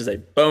Weapon, which is a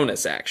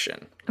bonus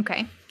action.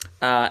 Okay.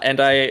 And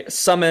I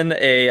summon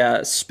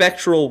a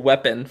spectral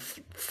weapon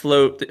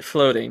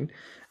floating.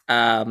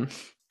 And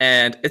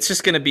it's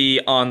just going to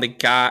be on the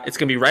guy. It's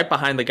going to be right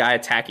behind the guy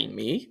attacking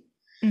me.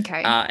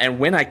 Okay. And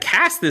when I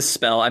cast this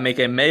spell, I make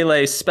a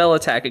melee spell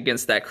attack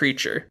against that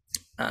creature.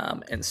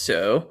 And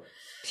so...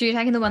 So you're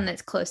attacking the one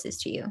that's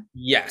closest to you.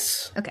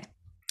 Yes. Okay.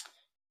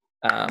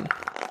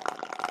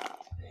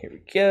 Here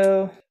we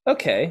go.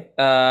 Okay.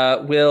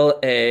 Will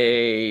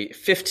a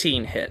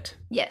 15 hit?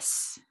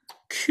 Yes.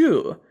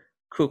 Cool.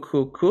 It's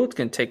going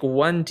to take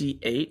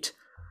 1d8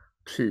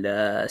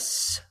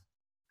 plus,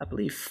 I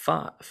believe,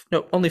 5.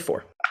 No, only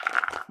 4.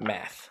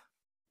 Math.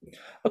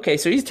 Okay,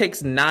 so he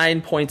takes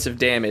 9 points of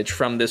damage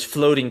from this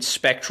floating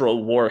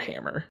spectral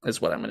warhammer,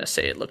 is what I'm going to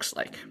say it looks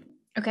like.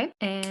 Okay.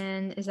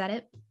 And is that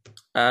it?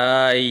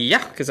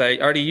 Yeah, because I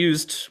already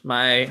used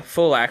my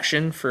full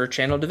action for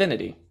Channel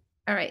Divinity.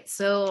 All right.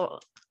 So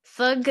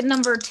thug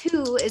number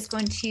 2 is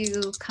going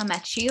to come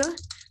at you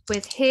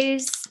with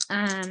his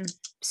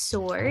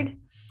sword.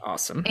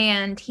 Awesome.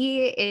 And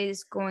he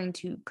is going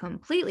to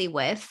completely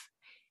whiff.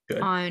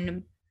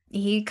 Good.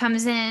 He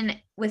comes in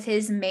with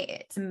his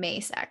it's a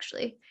mace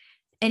actually,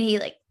 and he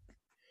like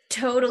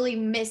totally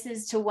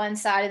misses to one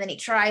side, and then he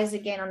tries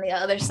again on the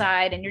other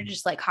side, and you're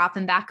just like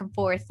hopping back and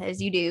forth as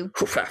you do.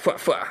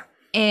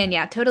 And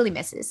yeah, totally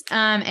misses.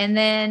 And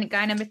then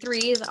guy number 3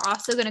 is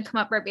also going to come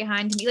up right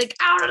behind him, be like,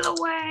 out of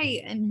the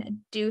way, and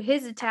do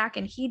his attack,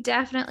 and he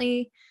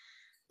definitely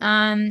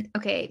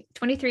okay,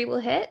 23 will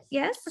hit.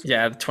 Yes.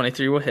 Yeah,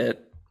 23 will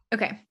hit.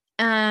 Okay.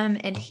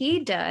 And he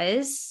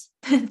does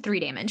 3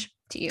 damage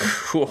to you.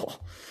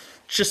 Cool.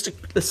 Just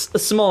a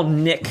small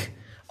nick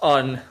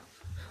on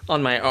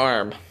my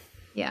arm.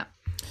 Yeah.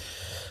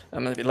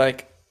 I'm gonna be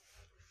like,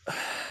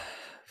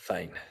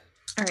 fine.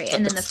 All right,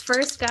 and then the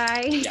first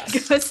guy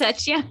Yes. goes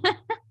at you.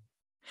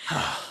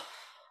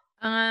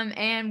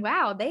 And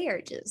wow, they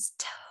are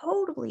just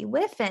totally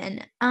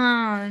whiffing.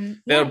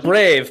 They're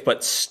brave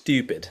but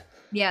stupid.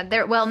 Yeah,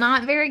 they're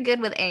not very good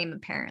with aim,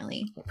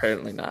 apparently.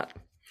 Apparently not.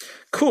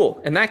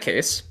 Cool. In that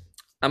case,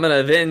 I'm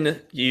gonna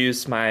then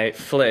use my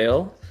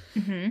flail,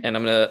 and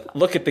I'm gonna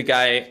look at the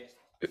guy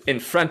in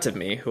front of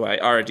me who I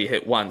already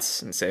hit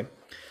once and say,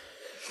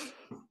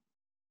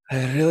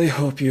 I really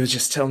hope you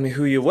just tell me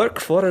who you work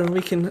for and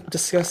we can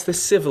discuss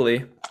this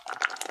civilly.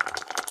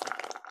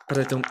 But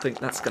I don't think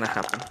that's gonna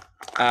happen.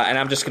 And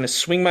I'm just gonna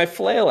swing my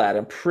flail at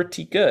him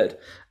pretty good.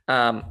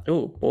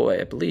 Oh boy,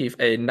 I believe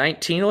a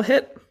 19 will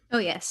hit. Oh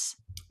yes.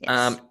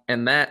 Yes.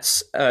 And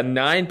that's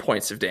 9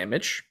 points of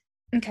damage.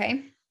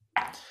 Okay.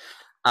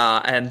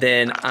 And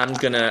then I'm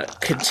gonna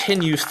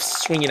continue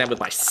swinging it with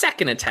my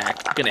second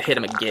attack. I'm gonna hit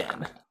him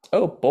again.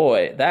 Oh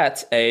boy,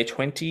 that's a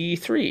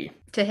 23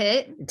 To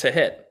hit? to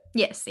hit.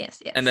 Yes.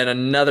 And then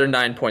another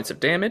 9 points of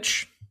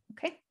damage.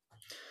 Okay.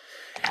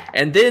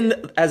 And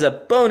then, as a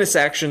bonus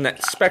action,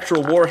 that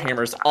Spectral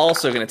Warhammer is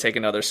also going to take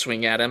another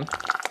swing at him.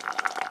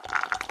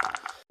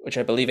 Which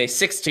I believe a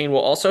 16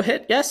 will also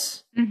hit,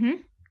 yes? Mm-hmm.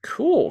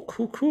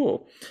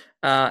 Cool.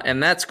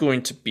 And that's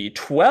going to be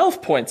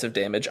 12 points of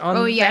damage on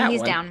that one. Oh yeah,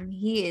 he's down.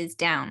 He is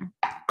down.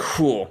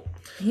 Cool.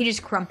 He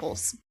just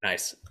crumples.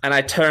 Nice. And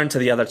I turn to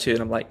the other two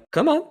and I'm like,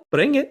 come on,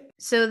 bring it.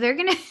 So they're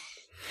gonna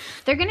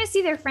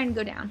see their friend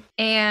go down.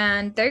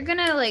 And they're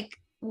gonna like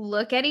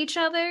look at each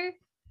other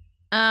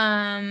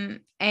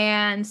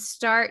and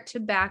start to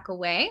back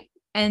away.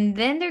 And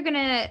then they're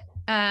gonna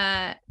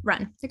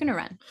run. They're gonna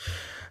run.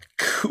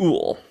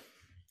 Cool.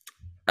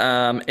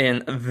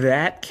 In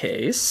that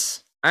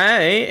case,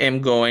 I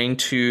am going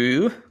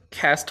to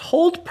cast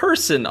Hold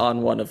Person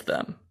on one of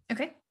them.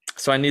 Okay.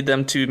 So I need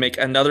them to make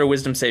another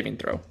Wisdom saving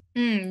throw.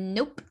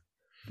 Nope.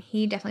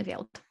 He definitely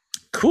failed.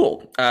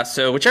 Cool.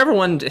 So whichever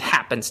one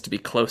happens to be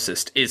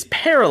closest is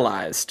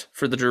paralyzed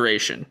for the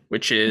duration,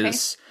 which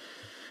is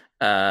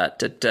up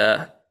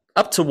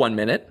to 1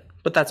 minute,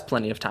 but that's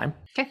plenty of time.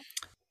 Okay.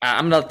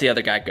 I'm going to let the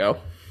other guy go.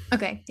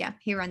 Okay, yeah,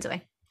 he runs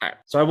away. All right.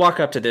 So I walk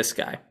up to this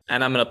guy,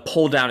 and I'm going to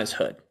pull down his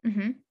hood.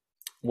 Mm-hmm.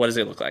 What does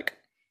it look like?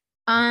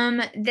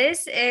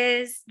 This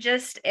is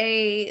just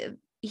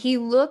he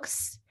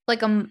looks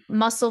like a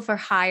muscle for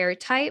hire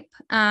type.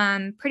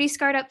 Pretty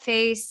scarred up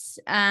face.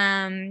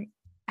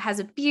 Has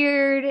a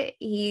beard.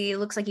 He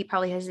looks like he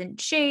probably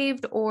hasn't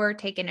shaved or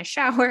taken a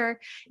shower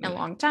in a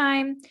long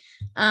time.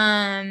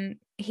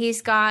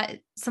 He's got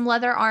some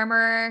leather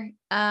armor.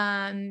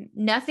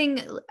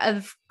 Nothing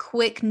of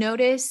quick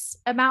notice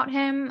about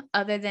him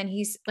other than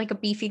he's like a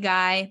beefy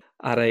guy.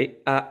 All right.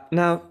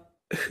 Now,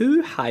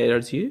 who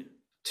hired you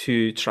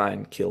to try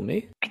and kill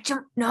me? I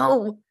don't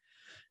know.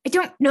 You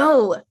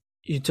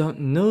don't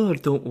know or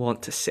don't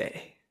want to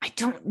say? I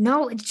don't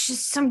know. It's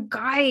just some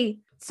guy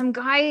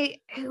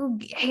who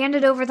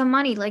handed over the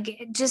money. Like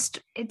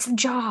it's a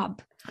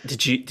job.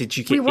 Did you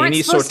get we weren't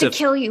any supposed sort to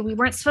kill you. We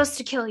weren't supposed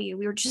to kill you.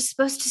 We were just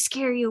supposed to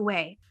scare you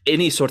away.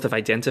 Any sort of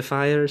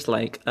identifiers,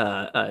 like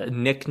a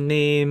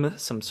nickname,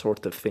 some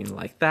sort of thing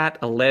like that,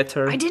 a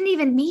letter? I didn't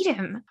even meet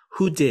him.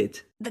 Who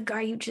did? The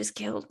guy you just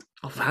killed.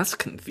 Oh, that's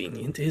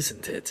convenient,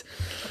 isn't it?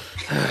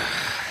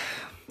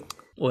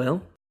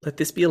 Well, let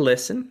this be a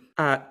lesson.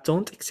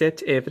 Don't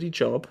accept every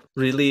job.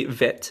 Really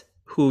vet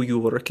who you're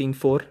working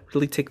for.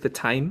 Really take the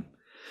time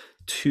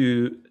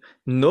to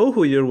know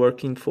who you're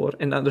working for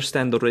and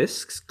understand the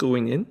risks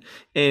going in.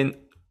 And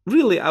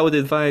really, I would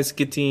advise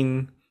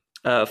getting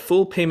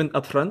full payment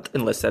upfront,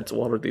 unless that's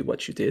already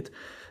what you did.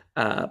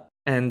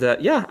 And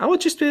I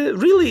would just be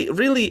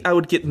really, I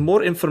would get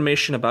more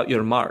information about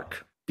your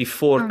mark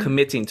before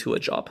committing to a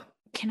job.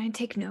 Can I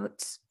take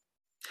notes?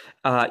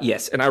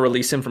 Yes, and I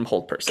release him from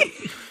hold person.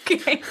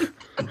 Okay.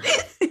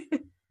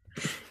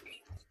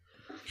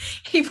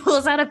 He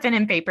pulls out a pen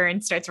and paper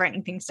and starts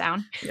writing things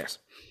down. Yes.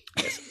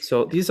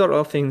 So these are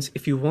all things.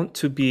 If you want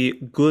to be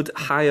good,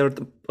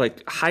 hired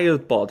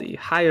body,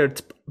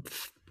 hired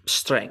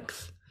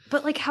strength.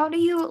 But like, how do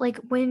you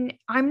when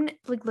I'm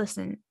like,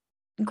 listen,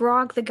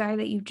 Grog, the guy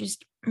that you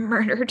just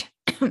murdered,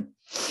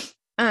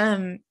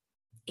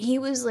 he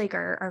was like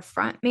our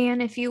front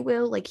man, if you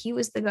will. Like, he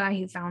was the guy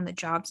who found the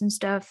jobs and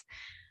stuff.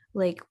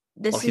 Like,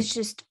 this is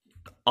just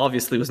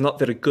obviously was not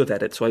very good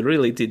at it, so I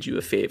really did you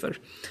a favor.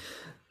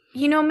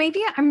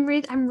 Maybe I'm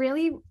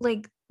really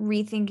like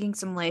rethinking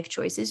some life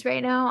choices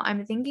right now.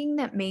 I'm thinking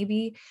that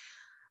maybe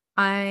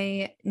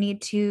I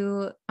need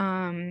to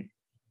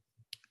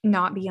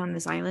not be on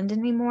this island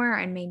anymore,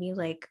 and maybe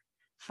like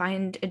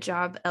find a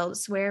job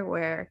elsewhere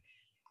where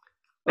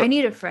I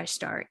need a fresh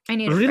start.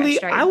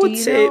 I would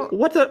say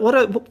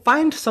what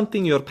find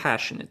something you're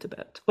passionate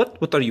about.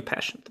 What are you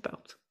passionate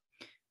about?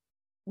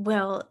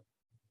 Well,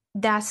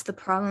 that's the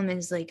problem,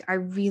 is like I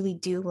really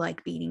do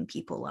like beating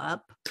people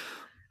up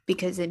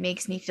because it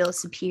makes me feel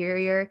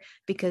superior,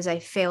 because I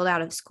failed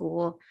out of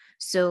school.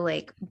 So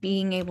like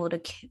being able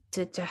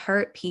to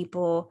hurt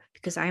people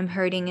because I'm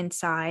hurting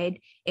inside,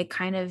 it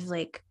kind of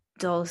like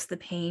dulls the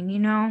pain,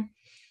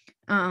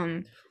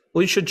 Well,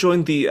 you should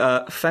join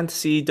the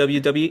fantasy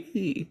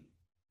WWE.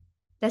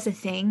 That's a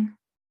thing.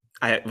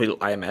 I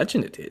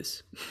imagine it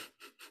is.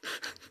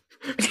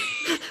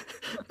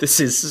 This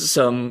is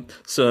some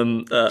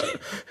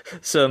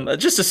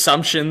just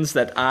assumptions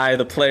that I,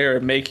 the player,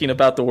 am making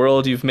about the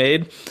world you've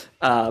made.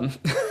 Well,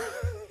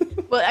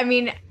 I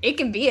mean, it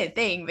can be a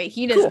thing, but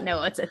he doesn't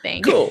know it's a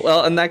thing. Cool.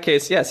 Well, in that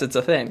case, yes, it's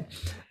a thing.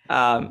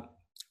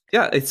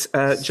 It's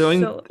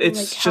join. So, it's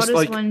like, just how does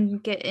like one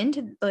get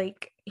into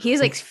like?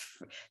 He's like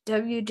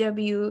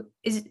WW.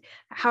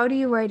 How do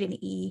you write an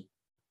E?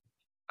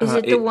 Is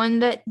it the one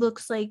that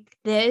looks like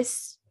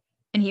this,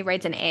 and he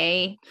writes an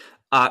A?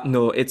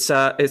 No, it's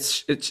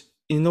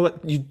you know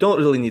what? You don't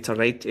really need to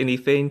write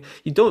anything.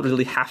 You don't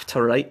really have to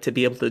write to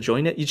be able to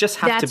join it. You just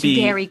have to be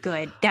very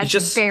good.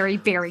 That's very,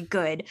 very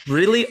good.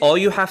 Really, all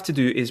you have to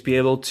do is be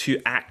able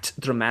to act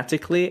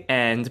dramatically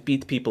and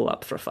beat people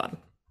up for fun.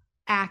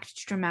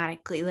 Act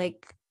dramatically.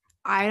 Like,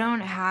 I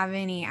don't have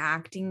any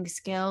acting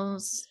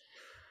skills.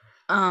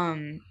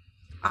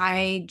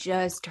 I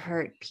just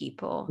hurt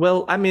people.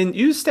 Well, I mean,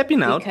 you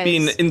stepping out,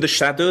 being in the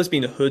shadows,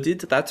 being hooded,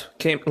 that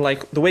came,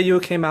 like, the way you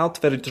came out,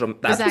 very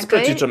dramatic. Was that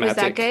good? Was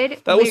that good?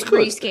 That was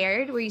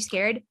good. Were you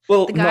scared?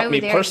 Well, the guy not over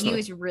me there, personally. he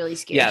was really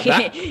scared.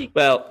 Yeah,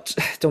 well,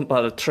 don't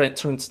bother.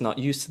 Trent's not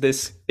used to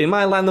this. In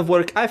my line of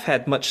work, I've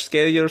had much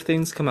scarier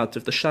things come out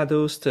of the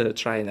shadows to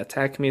try and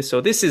attack me, so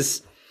this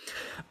is...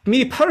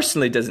 Me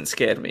personally doesn't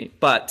scare me,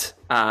 but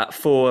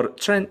for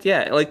Trent,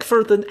 yeah, like,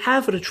 for the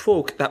average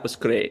folk, that was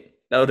great.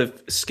 That would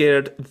have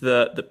scared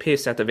the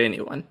piss out of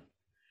anyone.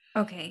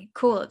 Okay,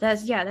 cool.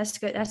 That's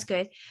good. That's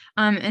good.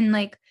 And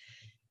like,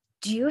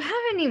 do you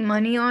have any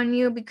money on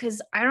you?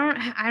 Because I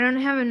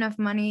don't have enough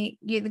money.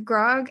 The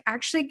Grog,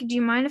 actually, do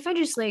you mind if I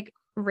just like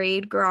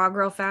raid Grog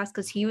real fast?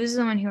 Because he was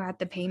the one who had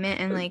the payment,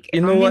 and like,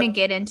 if I'm gonna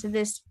get into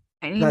this,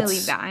 I need to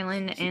leave the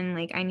island, and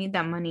like, I need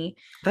that money.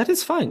 That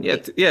is fine. Yeah.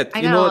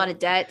 I got a lot of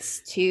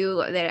debts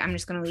too that I'm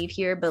just gonna leave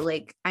here, but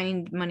like, I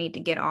need money to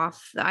get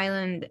off the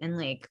island, and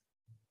like,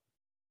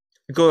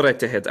 go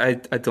right ahead. I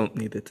don't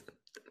need it.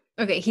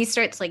 Okay, he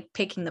starts like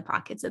picking the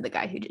pockets of the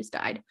guy who just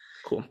died.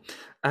 Cool.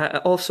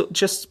 Also,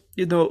 just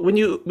when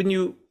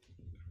you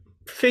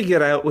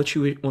figure out what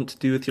you want to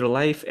do with your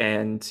life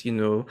and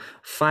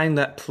find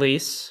that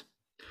place,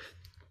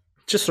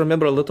 just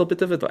remember a little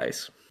bit of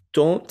advice.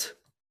 Don't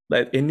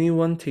let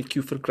anyone take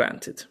you for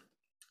granted,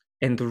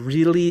 and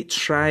really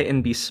try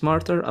and be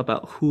smarter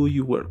about who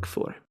you work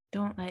for.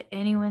 Don't let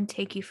anyone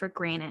take you for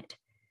granted.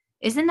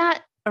 Isn't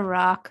that a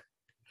rock?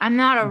 I'm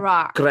not a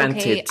rock.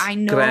 Granted. Okay, I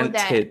know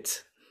granted.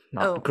 that.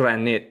 Not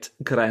granite.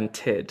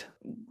 Granted.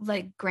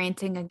 Like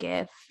granting a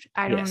gift.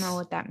 I don't know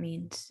what that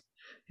means.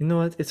 You know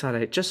what? It's all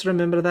right. Just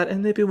remember that,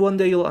 and maybe one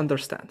day you'll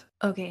understand.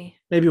 Okay.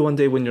 Maybe one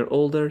day when you're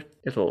older,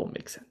 it'll all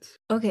make sense.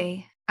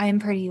 Okay. I am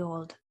pretty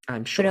old.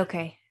 I'm sure. But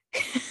okay.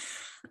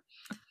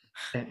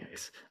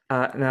 Anyways,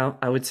 now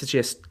I would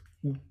suggest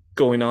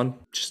going on.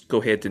 Just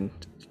go ahead. Yeah.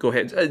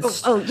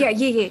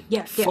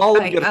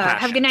 Follow your passion.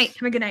 Have a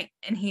good night.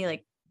 And he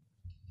like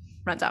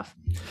runs off.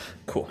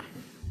 Cool.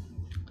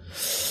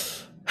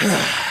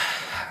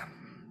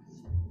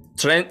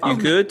 Trent, you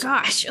good?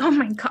 Oh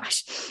my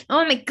gosh.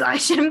 I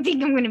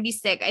think I'm gonna be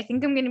sick. I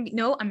think I'm gonna be.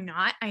 No, I'm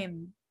not. I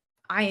am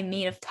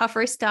made of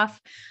tougher stuff.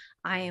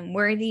 I am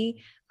worthy.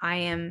 I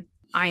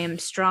am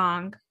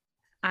strong.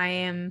 I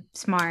am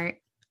smart.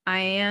 I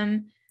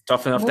am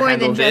tough enough to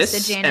handle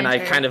this. And I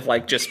kind of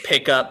like just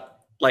pick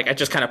up, like I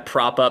just kind of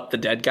prop up the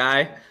dead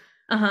guy.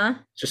 Uh-huh.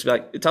 Just be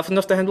like, "You tough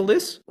enough to handle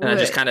this?" And I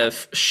just What? kind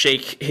of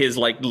shake his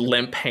like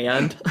limp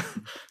hand.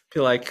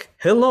 Be like,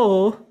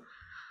 "Hello."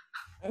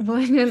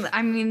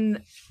 I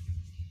mean,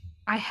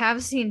 I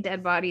have seen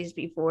dead bodies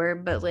before,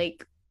 but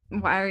like,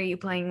 why are you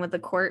playing with a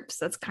corpse?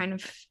 That's kind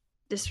of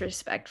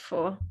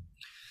disrespectful.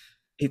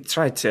 He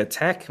tried to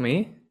attack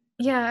me.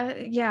 Yeah,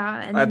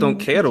 yeah, and I don't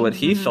then care you what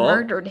he thought.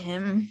 murdered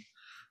him.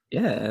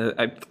 Yeah,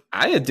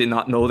 I did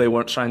not know they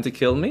weren't trying to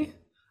kill me.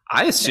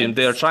 I assumed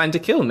they were That's trying to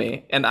kill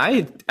me, and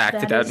I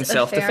acted that out is in a fair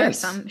self-defense.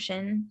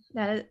 assumption.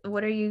 That is,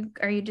 what are you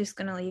just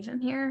gonna leave him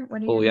here?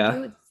 What are you Oh gonna yeah.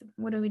 do?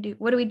 What do we do?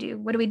 What do we do?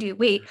 What do we do?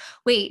 Wait,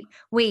 wait,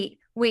 wait,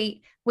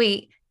 wait,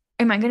 wait.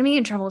 Am I gonna be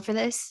in trouble for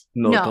this?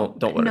 No, No,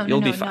 don't worry. no, no,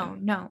 You'll be no,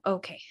 fine. no, no.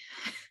 Okay.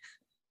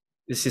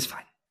 This is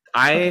fine.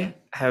 I Okay.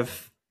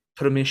 have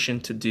permission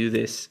to do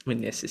this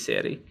when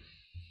necessary.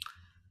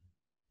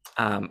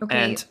 Okay.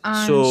 And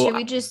so Should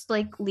we just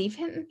like leave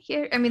him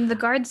here? I mean, the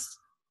guards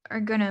are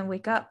gonna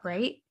wake up,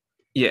 right?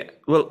 yeah,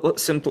 well,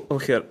 simple.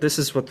 Okay, this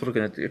is what we're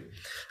gonna do.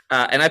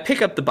 And I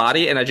pick up the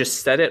body and I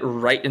just set it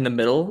right in the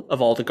middle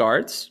of all the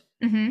guards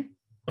Mm-hmm.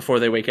 before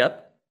they wake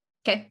up.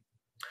 Okay.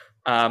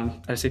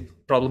 I say,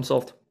 problem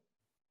solved.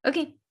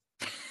 Okay.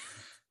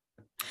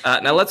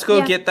 Now let's go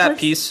Yeah, get that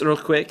let's piece real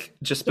quick,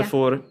 just yeah.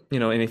 before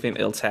anything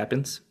else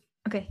happens.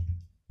 Okay.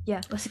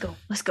 Yeah, let's go.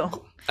 Let's go.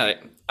 All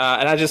right,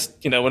 and I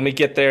just when we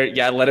get there,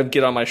 I let him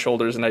get on my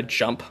shoulders and I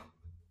jump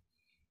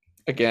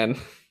again.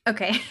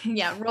 Okay.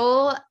 Yeah,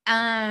 roll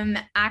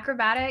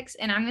acrobatics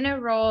and I'm gonna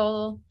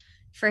roll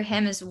for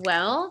him as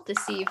well to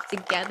see if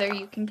together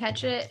you can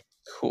catch it.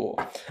 Cool.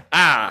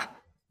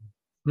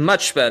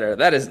 Much better.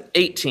 That is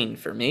 18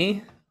 for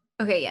me.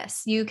 Okay,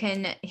 yes, you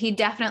can. He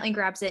definitely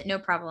grabs it, no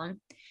problem.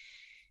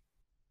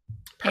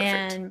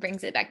 Perfect. And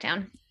brings it back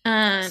down.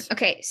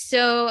 Okay,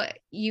 so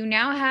you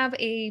now have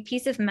a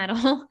piece of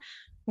metal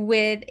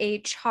with a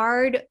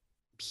charred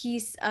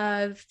piece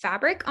of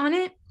fabric on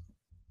it.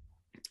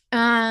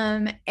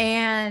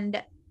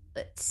 And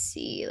let's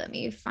see, let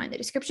me find the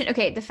description.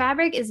 Okay, the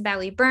fabric is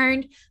badly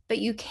burned, but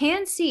you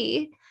can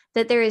see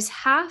that there is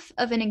half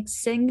of an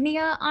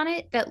insignia on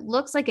it that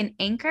looks like an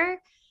anchor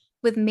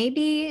with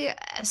maybe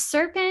a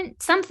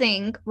serpent,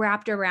 something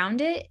wrapped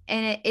around it.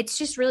 And it's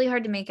just really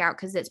hard to make out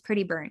because it's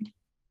pretty burned.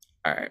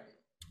 All right.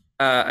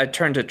 I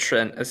turn to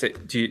Trent. I say,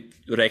 "Do you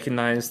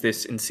recognize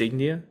this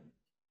insignia?"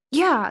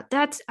 Yeah,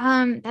 that's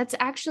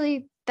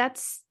actually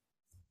that's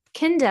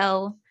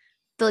Kindle,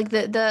 like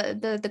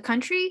the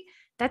country,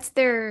 that's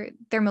their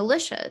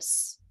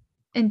militia's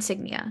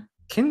insignia.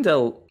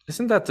 Kindle,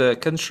 isn't that the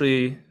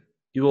country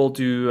you all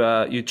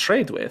do you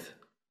trade with?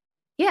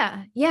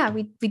 Yeah, yeah,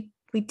 we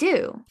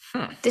do.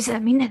 Hmm. Does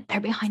that mean that they're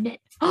behind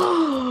it?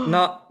 Oh,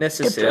 Not the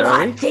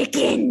necessarily. plot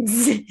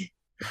thickens.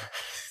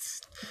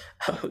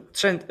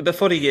 Trent,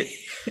 before you get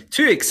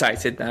too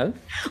excited now,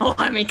 Oh,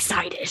 I'm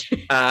excited.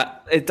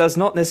 it does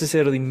not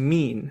necessarily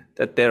mean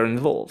that they're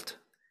involved.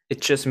 It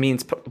just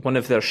means one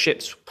of their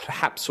ships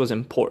perhaps was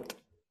in port.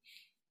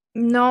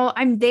 No,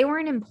 they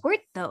weren't in port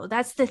though.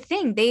 That's the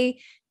thing. They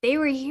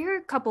were here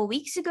a couple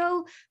weeks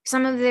ago.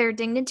 Some of their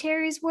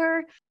dignitaries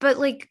were, but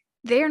like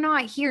they're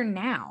not here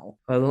now.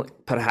 Well,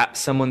 perhaps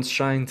someone's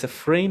trying to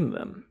frame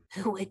them.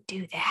 Who would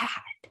do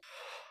that?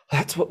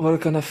 That's what we're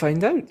gonna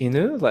find out,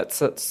 That's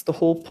the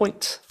whole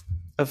point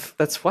of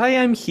that's why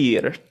I'm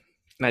here.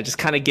 And I just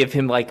kind of give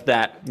him like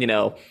that,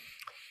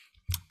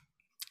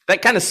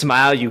 that kind of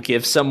smile you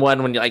give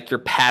someone when you're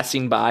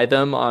passing by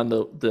them on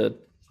the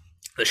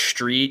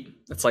street.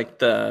 It's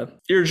like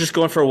you're just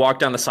going for a walk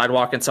down the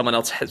sidewalk and someone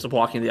else is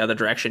walking the other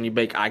direction. You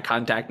make eye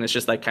contact and it's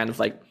just like kind of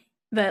like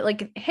But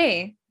like,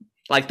 hey,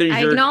 like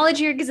I acknowledge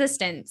your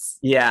existence.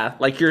 yeah,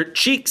 like your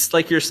cheeks,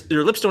 like your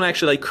lips don't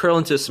actually like curl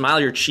into a smile.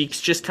 Your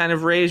cheeks just kind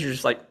of raise. You're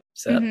just like,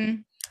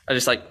 Mm-hmm. I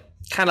just like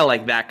kind of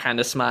like that kind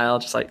of smile.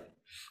 Just like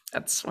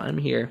that's why I'm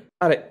here.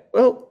 All right.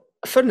 Well,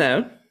 for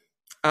now,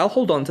 I'll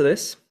hold on to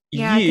this.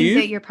 Yeah, I think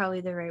that you're probably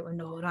the right one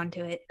to hold on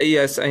to it.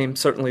 Yes, I am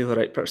certainly the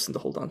right person to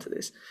hold on to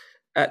this.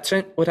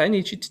 Trent, what I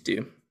need you to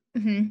do,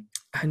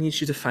 I need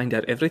you to find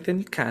out everything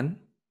you can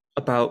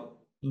about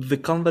the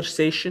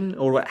conversation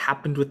or what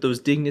happened with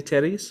those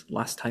dignitaries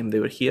last time they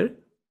were here.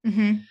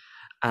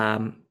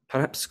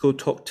 Perhaps go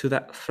talk to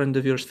that friend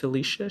of yours,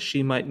 Felicia.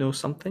 She might know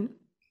something.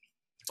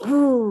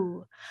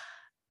 Ooh.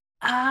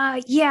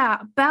 Yeah,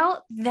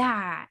 about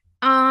that.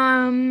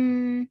 I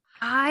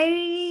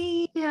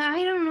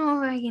don't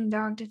know if I can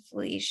talk to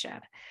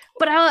Felicia,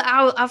 but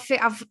I'll figure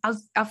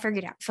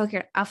it out.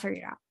 I'll figure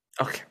it out.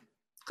 Okay,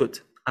 good.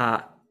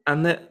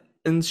 And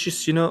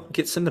just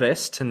get some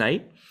rest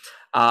tonight.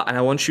 And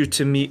I want you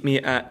to meet me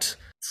at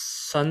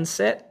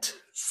sunset.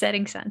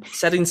 Setting sun.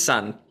 Setting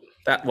sun.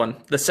 That one.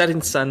 The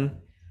setting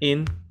sun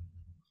in.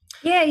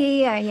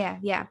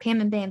 Yeah.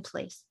 Pam and Band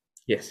place.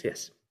 Yes.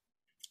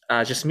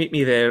 Just meet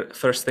me there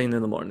first thing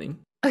in the morning.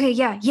 Okay,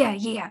 yeah.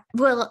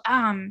 Well,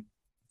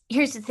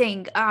 here's the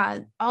thing.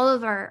 All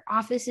of our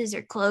offices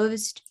are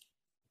closed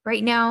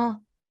right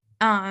now.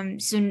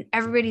 So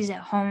everybody's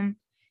at home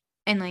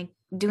and like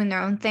doing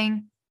their own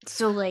thing.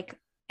 So like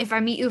if I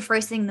meet you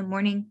first thing in the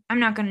morning, I'm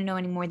not gonna know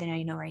any more than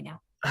I know right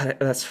now.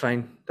 That's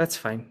fine. That's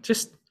fine.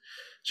 Just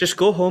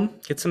go home,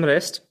 get some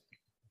rest,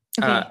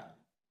 uh, Okay.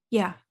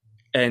 Yeah.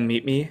 and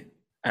meet me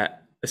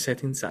at the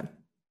setting sun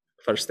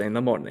first thing in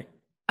the morning.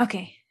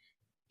 Okay.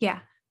 Yeah.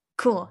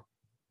 Cool.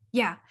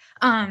 Yeah.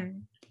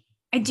 Um,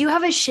 I do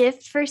have a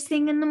shift first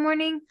thing in the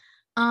morning.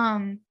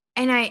 And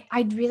I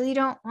really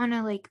don't want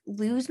to like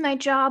lose my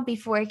job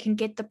before I can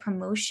get the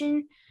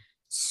promotion.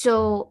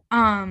 So,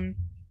 Trent,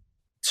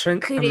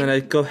 could I'm it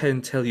gonna go ahead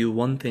and tell you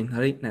one thing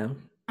right now.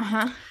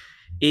 uh-huh.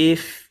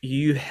 If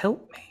you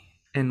help me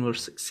and we're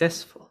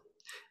successful,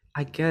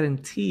 I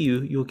guarantee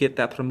you'll get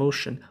that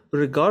promotion,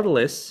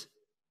 regardless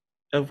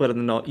of whether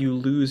or not you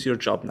lose your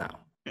job now.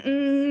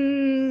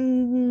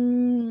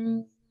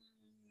 Mm,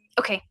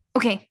 okay.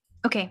 Okay.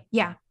 Okay.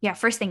 Yeah. Yeah.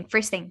 First thing.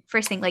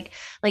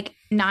 Like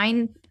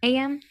 9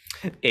 a.m.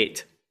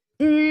 8.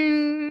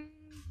 9.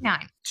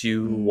 Do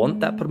you want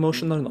that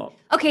promotion or not?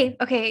 Okay.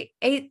 Okay.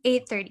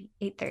 8:30.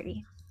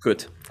 8:30.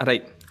 Good. All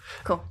right.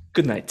 Cool.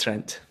 Good night,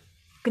 Trent.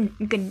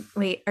 Good.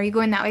 Wait, are you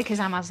going that way? Because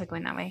I'm also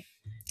going that way.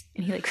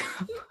 And he like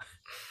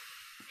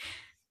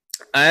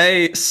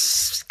I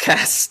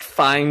cast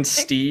Find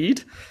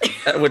Steed,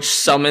 which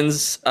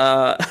summons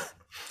an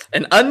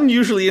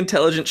unusually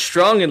intelligent,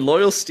 strong, and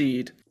loyal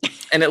steed.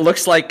 And it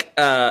looks like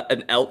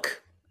an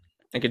elk,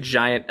 like a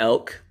giant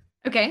elk.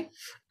 Okay.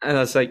 And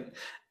I was like,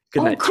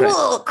 good Oh, night, cool,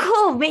 Trent.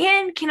 cool,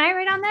 man. Can I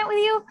ride on that with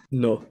you?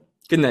 No.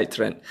 Good night,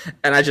 Trent.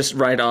 And I just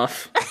ride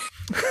off.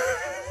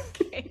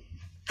 Okay.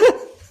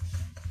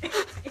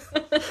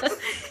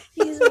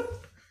 He's like,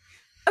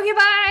 okay,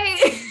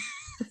 bye.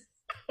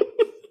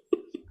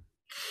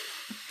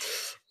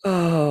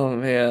 Oh,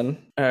 man.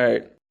 All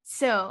right.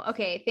 So,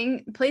 okay,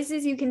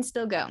 places you can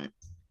still go.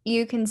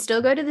 You can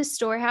still go to the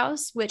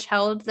storehouse, which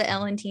held the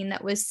Ellentine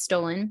that was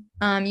stolen.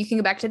 You can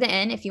go back to the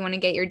inn if you want to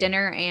get your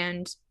dinner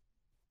and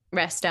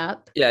rest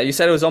up. Yeah, you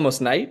said it was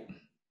almost night?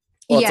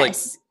 Well, Yes.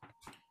 it's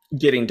like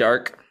getting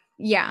dark.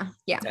 Yeah.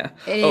 Yeah.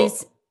 It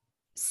is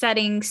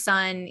setting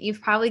sun.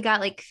 You've probably got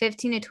like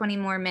 15 to 20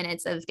 more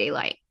minutes of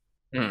daylight.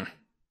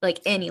 Like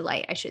any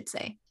light, I should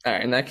say. All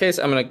right. In that case,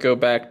 I'm going to go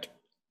back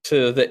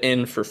to the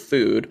inn for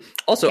food.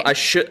 Also, Okay.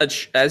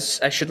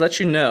 I should let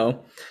you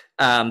know,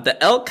 the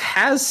elk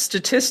has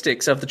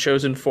statistics of the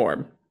chosen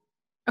form.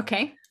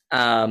 Okay.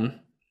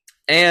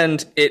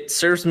 And it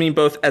serves me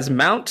both as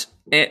mount,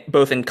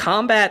 both in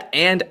combat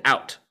and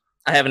out.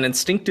 I have an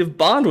instinctive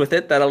bond with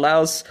it that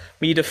allows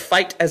me to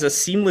fight as a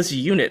seamless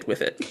unit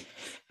with it.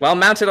 While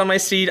mounted on my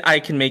steed, I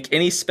can make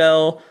any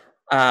spell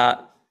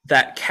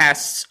that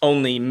casts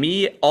only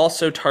me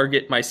also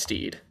target my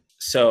steed.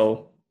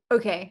 So,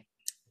 Okay.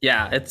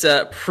 yeah, it's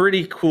a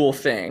pretty cool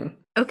thing.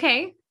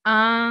 Okay.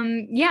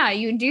 Yeah,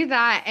 you do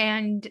that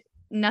and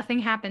nothing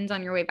happens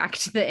on your way back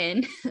to the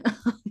inn.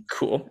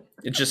 Cool.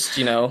 It just,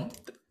 a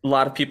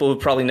lot of people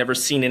who've probably never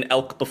seen an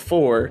elk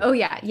before. Oh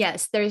yeah,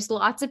 yes. There's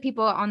lots of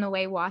people on the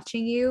way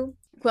watching you.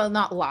 Well,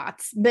 not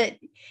lots, but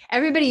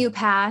everybody you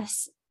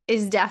pass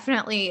is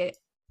definitely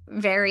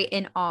very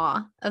in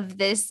awe of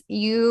this.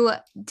 You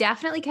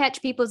definitely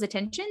catch people's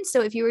attention.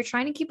 So if you were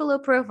trying to keep a low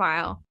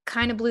profile,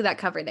 kind of blew that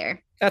cover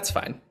there. That's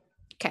fine.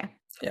 Okay.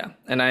 Yeah.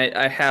 And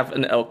I have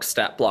an elk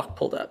stat block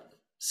pulled up.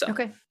 So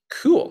Okay.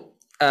 Cool.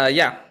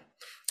 Yeah.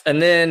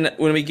 And then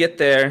when we get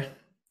there,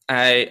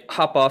 I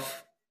hop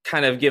off,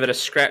 kind of give it a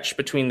scratch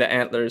between the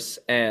antlers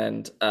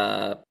and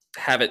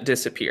have it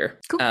disappear.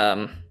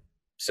 Cool.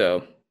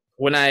 So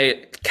when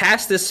I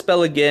cast this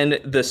spell again,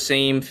 the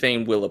same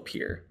thing will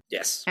appear.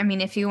 Yes. I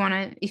mean, if you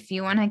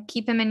wanna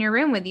keep him in your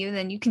room with you,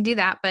 then you can do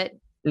that. But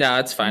no,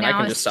 it's fine. I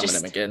now can it's just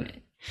summon him again.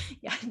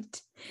 Yeah.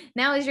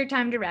 Now is your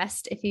time to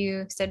rest if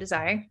you so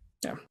desire.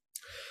 Yeah.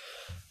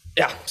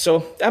 Yeah. So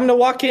I'm gonna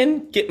walk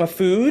in, get my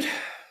food,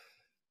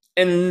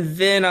 and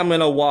then I'm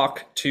gonna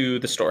walk to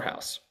the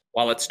storehouse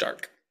while it's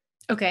dark.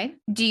 Okay.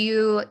 Do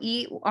you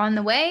eat on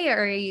the way,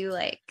 or are you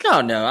like?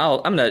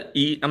 No. I'm gonna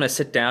eat. I'm gonna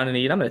sit down and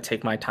eat. I'm gonna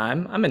take my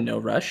time. I'm in no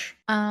rush.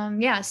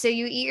 Yeah. So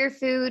you eat your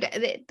food.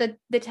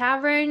 The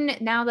tavern,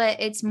 now that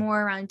it's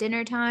more around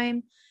dinner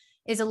time,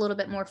 is a little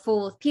bit more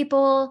full of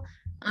people.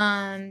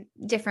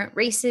 Different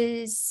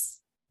races.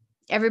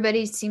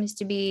 Everybody seems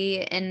to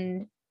be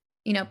in,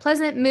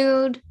 pleasant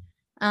mood.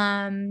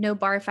 No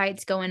bar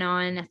fights going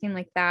on, nothing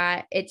like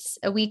that. It's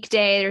a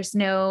weekday.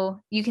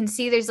 You can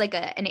see there's like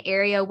an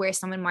area where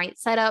someone might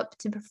set up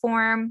to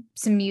perform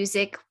some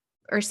music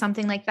or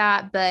something like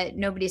that, but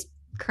nobody's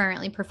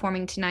currently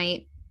performing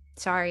tonight.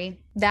 Sorry.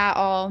 That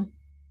all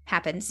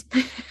happens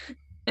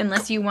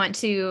unless you want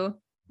to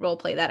role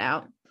play that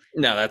out.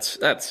 No,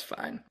 that's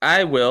fine.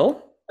 I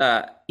will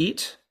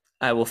eat.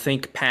 I will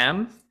thank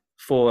Pam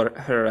for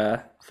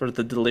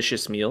the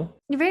delicious meal.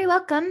 You're very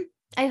welcome.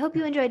 I hope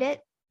you enjoyed it.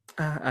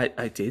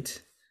 I did.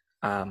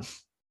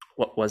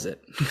 What was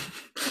it?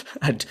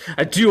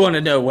 I do want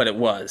to know what it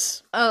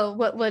was. Oh,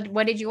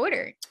 what did you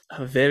order?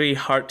 A very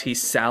hearty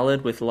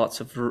salad with lots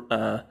of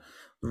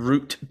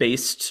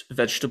root-based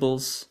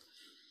vegetables.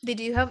 They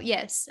do have,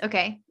 yes.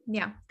 Okay.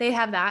 Yeah, they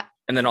have that.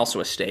 And then also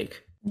a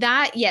steak.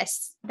 That,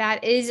 yes,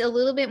 that is a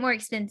little bit more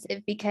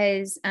expensive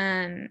because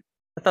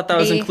I thought that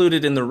was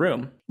included in the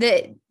room.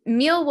 The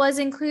meal was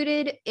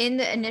included in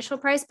the initial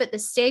price, but the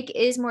steak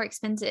is more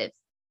expensive.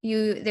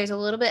 There's a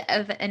little bit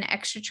of an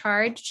extra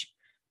charge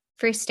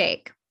for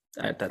steak.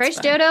 All right, that's fresh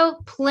fine.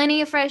 dodo,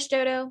 plenty of fresh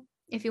dodo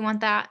if you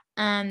want that.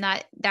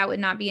 That would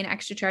not be an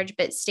extra charge,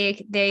 but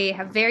steak, they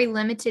have very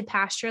limited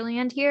pasture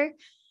land here.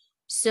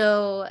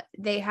 So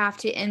they have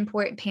to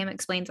import. Pam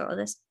explains all of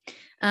this.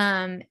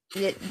 They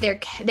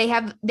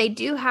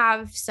do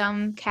have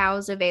some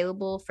cows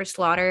available for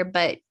slaughter,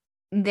 but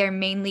they're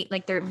mainly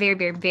like they're very,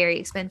 very, very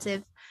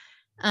expensive.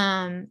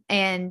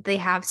 And they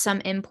have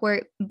some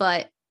import,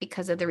 but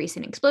because of the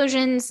recent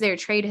explosions, their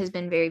trade has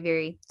been very,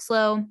 very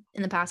slow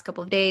in the past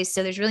couple of days.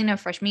 So there's really no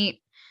fresh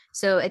meat.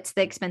 So it's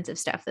the expensive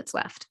stuff that's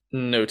left.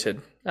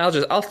 Noted.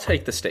 I'll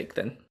take the steak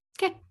then.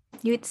 Okay.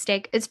 You eat the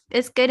steak.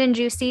 It's good and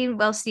juicy,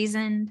 well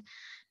seasoned,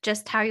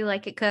 just how you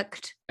like it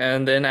cooked.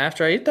 And then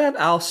after I eat that,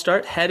 I'll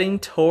start heading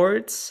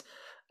towards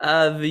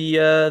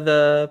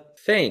the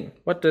thing.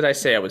 What did I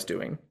say I was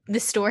doing? The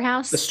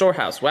storehouse. The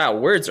storehouse. Wow,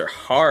 words are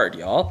hard,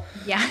 y'all.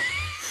 Yeah.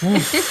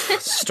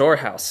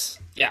 Storehouse.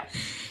 Yeah.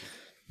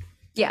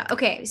 Yeah.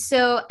 Okay.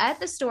 So at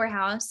the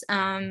storehouse,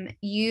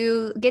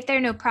 you get there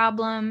no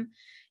problem.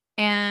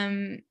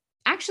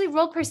 Actually,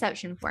 roll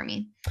perception for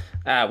me.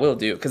 Will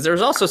do. Because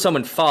there's also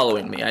someone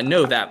following me. I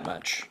know that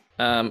much.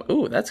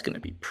 Ooh, that's gonna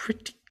be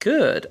pretty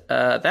good.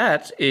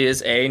 That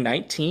is a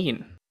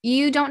 19.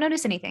 You don't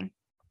notice anything.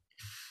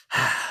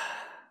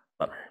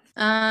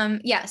 Bummer.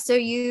 Yeah. So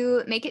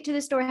you make it to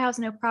the storehouse,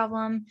 no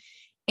problem.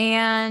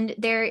 And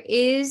there are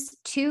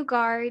two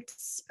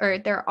guards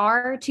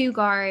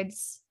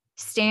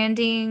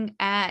standing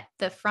at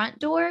the front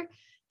door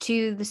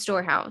to the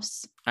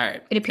storehouse. All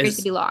right. It appears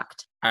to be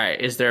locked. All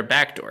right. Is there a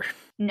back door?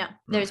 No,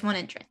 there's one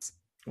entrance.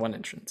 One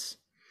entrance.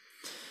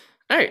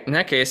 All right. In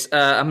that case,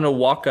 I'm going to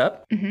walk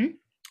up. Mm-hmm.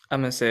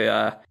 I'm going to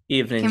say,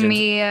 evening. Can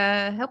we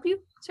help you,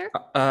 sir?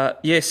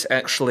 Yes,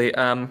 actually.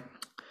 I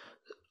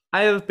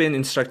have been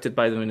instructed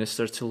by the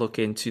minister to look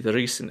into the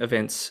recent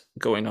events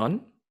going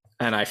on.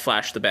 And I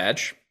flash the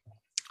badge.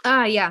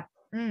 Yeah.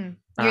 You're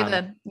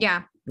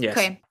yeah. Yes.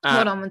 Okay,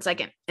 hold on 1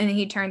 second. And then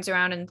he turns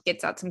around and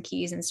gets out some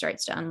keys and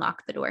starts to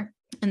unlock the door.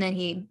 And then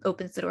he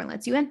opens the door and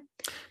lets you in.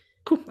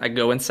 Cool. I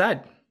go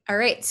inside. All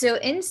right. So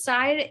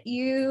inside,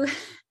 you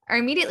are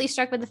immediately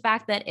struck with the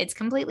fact that it's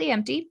completely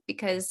empty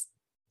because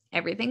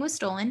everything was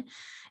stolen.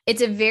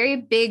 It's a very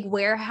big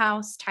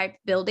warehouse type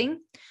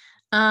building.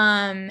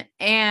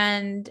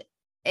 And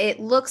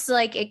it looks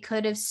like it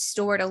could have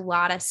stored a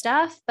lot of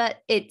stuff, but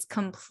it's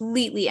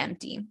completely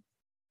empty.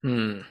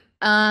 You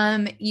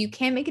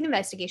can make an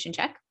investigation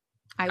check.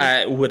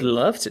 I would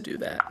love to do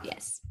that.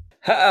 Yes.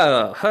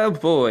 Oh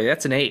boy,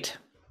 that's an 8.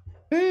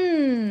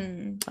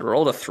 I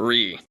rolled a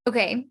 3.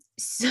 Okay,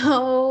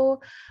 so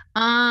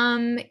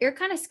you're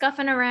kind of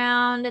scuffing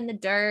around in the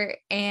dirt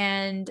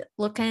and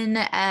looking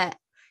at,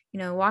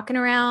 walking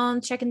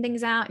around, checking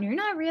things out, and you're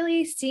not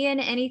really seeing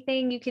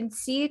anything. You can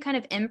see kind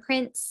of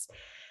imprints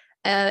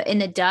in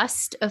the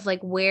dust of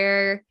like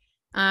where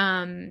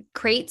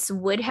crates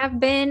would have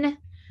been,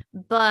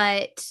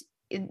 but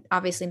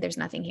obviously there's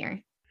nothing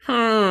here.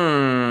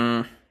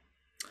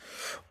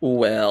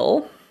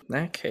 Well, in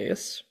that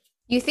case,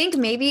 you think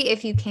maybe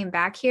if you came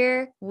back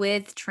here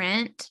with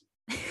Trent,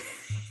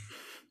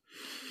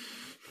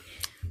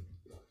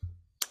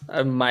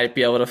 I might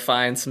be able to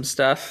find some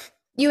stuff.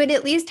 You would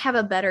at least have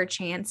a better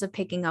chance of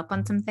picking up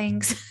on some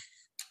things.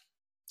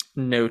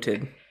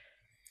 Noted.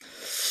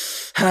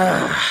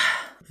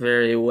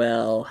 Very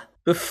well.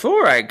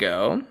 Before I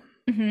go,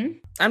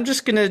 I'm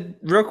just gonna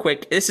real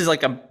quick. This is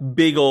like a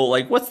big old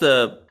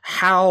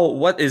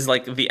what is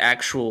like the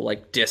actual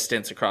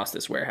distance across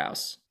this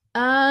warehouse?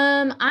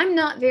 I'm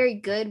not very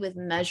good with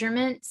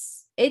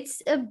measurements.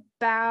 It's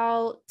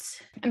about,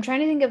 I'm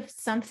trying to think of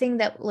something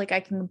that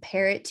I can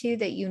compare it to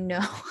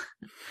that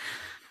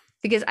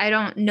because I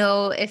don't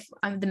know if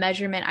the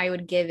measurement I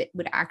would give it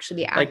would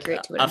actually be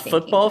accurate to what I'm thinking.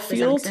 A football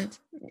field?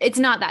 It's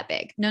not that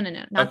big. No,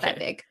 not that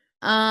big.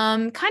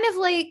 Kind of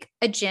like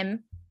a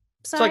gym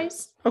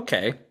size.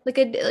 Okay. Like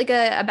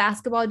a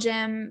basketball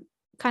gym,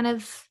 kind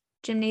of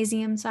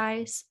gymnasium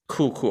size.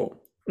 Cool.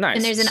 Nice.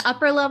 And there's an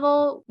upper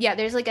level. Yeah,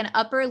 there's an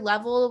upper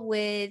level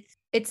with,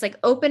 it's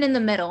open in the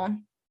middle.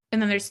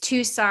 And then there's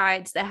two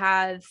sides that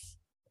have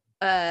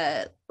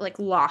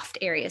loft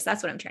areas.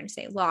 That's what I'm trying to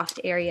say. Loft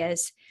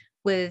areas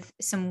with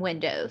some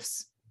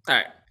windows. All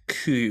right.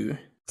 Cool.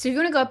 So if you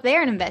want to go up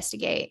there and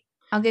investigate,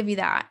 I'll give you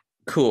that.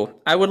 Cool.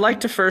 I would like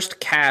to first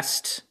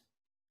cast,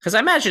 because I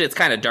imagine it's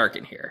kind of dark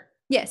in here.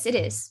 Yes, it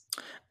is.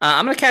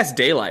 I'm going to cast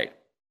Daylight.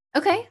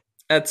 Okay.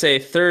 That's a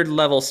 3rd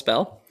level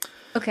spell.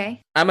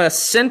 Okay. I'm going to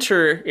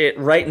center it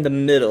right in the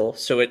middle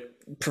so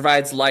it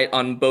provides light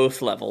on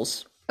both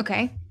levels.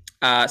 Okay.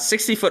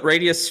 60-foot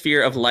radius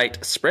sphere of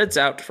light spreads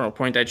out from a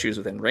point I choose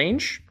within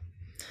range.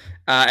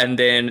 And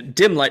then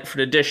dim light for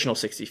an additional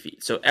 60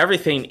 feet. So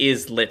everything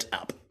is lit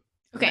up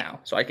now,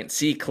 so I can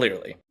see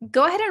clearly.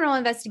 Go ahead and roll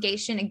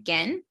investigation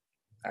again.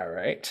 All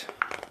right.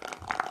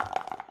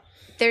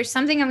 There's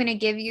something I'm going to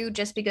give you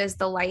just because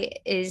the light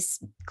is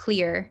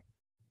clear.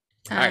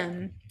 All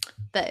right.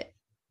 but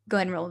go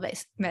ahead and roll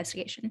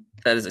investigation.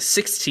 That is a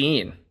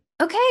 16.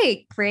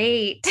 Okay,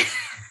 great.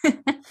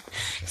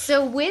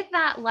 So with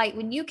that light,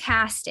 when you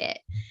cast it,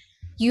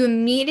 you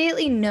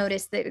immediately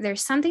notice that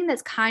there's something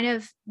that's kind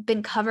of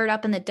been covered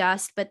up in the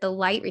dust, but the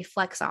light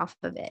reflects off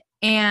of it.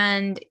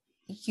 And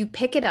you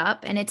pick it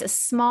up, and it's a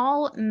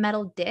small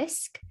metal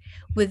disc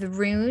with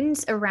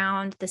runes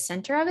around the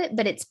center of it,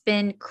 but it's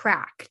been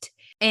cracked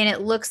and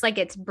it looks like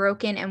it's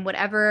broken. And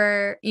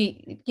whatever,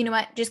 you know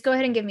what? Just go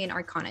ahead and give me an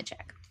Arcana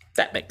check.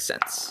 That makes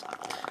sense.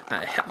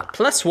 I have a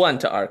 +1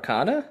 to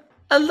Arcana.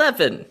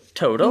 11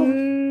 total.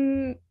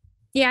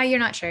 Yeah, you're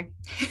not sure.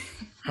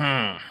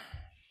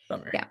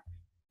 Bummer. Yeah.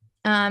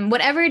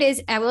 Whatever it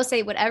is, I will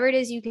say, whatever it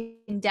is, you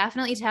can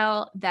definitely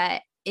tell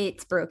that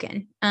it's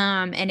broken.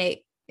 And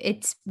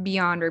it's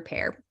beyond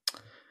repair.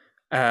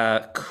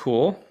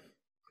 Cool.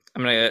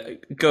 I'm gonna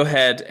go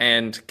ahead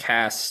and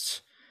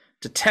cast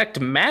Detect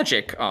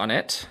Magic on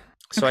it,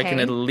 so I can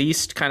at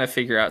least kind of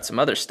figure out some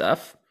other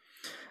stuff.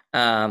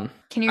 Can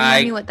you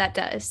remind me what that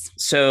does?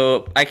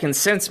 So I can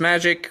sense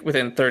magic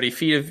within 30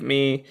 feet of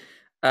me.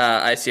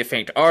 I see a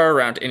faint aura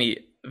around any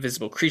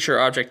visible creature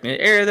or object in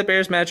the area that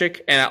bears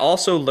magic, and I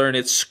also learn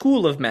its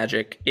school of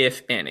magic,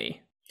 if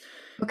any.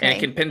 Okay. And it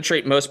can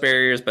penetrate most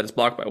barriers, but it's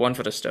blocked by 1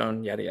 foot of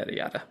stone, yada, yada,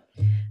 yada.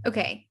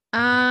 Okay.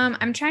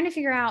 I'm trying to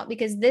figure out,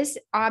 because this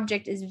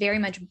object is very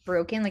much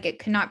broken, like it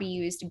could not be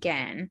used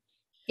again.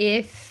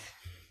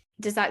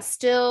 Does that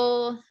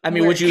still work?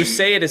 Would you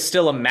say it is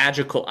still a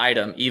magical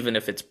item, even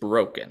if it's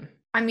broken?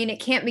 I mean, it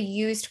can't be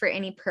used for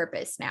any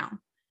purpose now.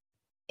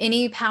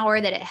 Any power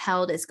that it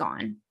held is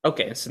gone.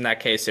 Okay, so in that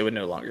case, it would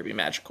no longer be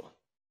magical.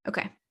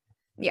 Okay.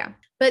 Yeah.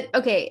 But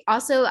okay,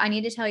 also, I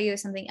need to tell you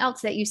something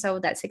else that you saw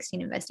with that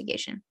 16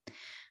 investigation.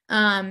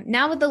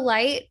 Now with the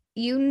light,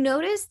 you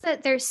notice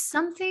that there's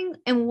something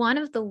in one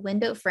of the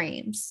window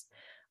frames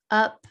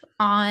up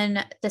on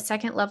the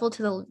second level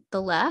to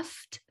the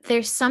left.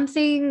 There's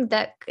something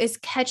that is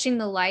catching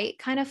the light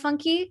kind of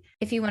funky,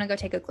 if you want to go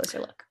take a closer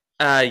look.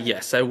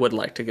 Yes, I would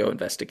like to go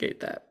investigate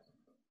that.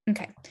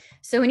 Okay.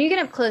 So when you get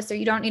up closer,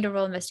 you don't need to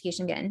roll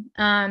investigation again.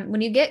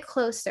 When you get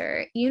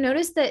closer, you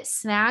notice that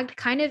snagged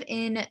kind of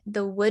in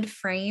the wood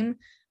frame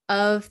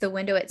of the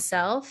window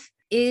itself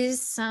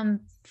is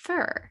some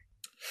fur.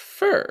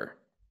 Fur?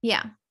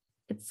 Yeah.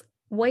 It's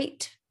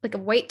white, like a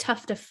white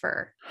tuft of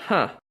fur.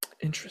 Huh.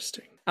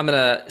 Interesting. I'm going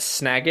to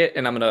snag it,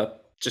 and I'm going to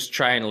just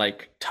try and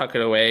like tuck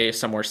it away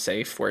somewhere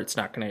safe where it's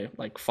not going to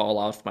like fall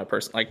off my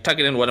person. Like tuck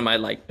it in one of my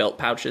like belt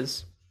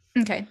pouches.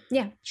 Okay.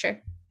 Yeah, sure.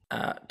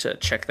 To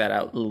check that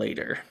out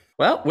later.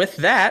 Well, with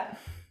that,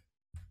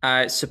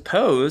 I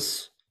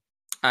suppose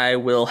I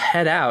will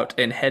head out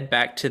and head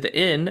back to the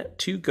inn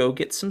to go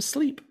get some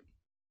sleep.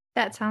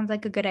 That sounds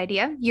like a good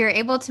idea. You're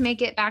able to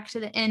make it back to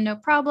the inn, no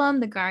problem.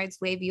 The guards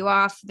wave you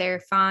off.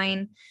 They're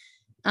fine.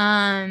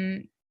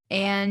 And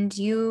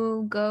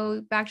you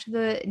go back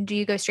do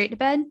you go straight to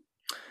bed?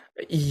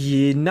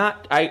 Yeah,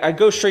 I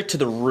go straight to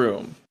the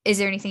room. Is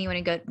there anything you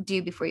want to go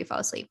do before you fall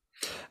asleep?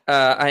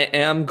 I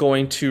am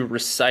going to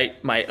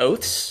recite my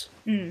oaths.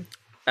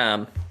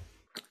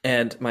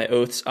 And my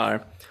oaths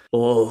are,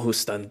 all who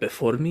stand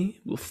before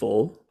me will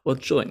fall or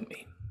join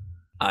me.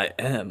 I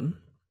am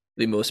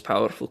the most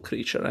powerful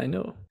creature I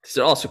know. These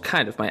are also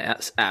kind of my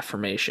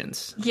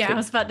affirmations. Yeah, I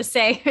was about to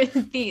say,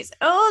 these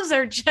oaths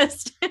are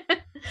just...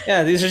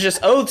 Yeah, these are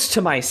just oaths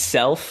to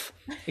myself,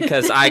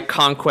 because I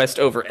conquest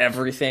over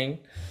everything.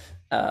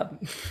 I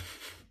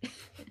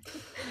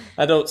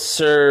don't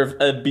serve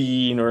a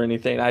being or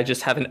anything. I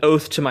just have an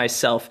oath to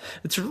myself.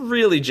 It's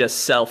really just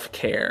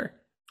self-care.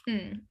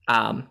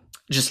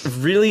 Just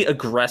really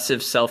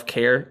aggressive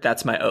self-care.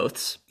 That's my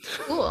oaths.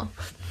 Cool.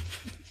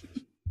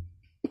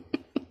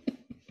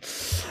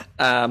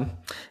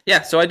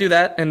 Yeah, so I do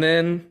that and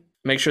then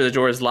make sure the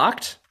door is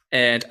locked.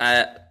 And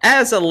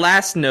as a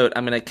last note,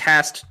 I'm going to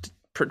cast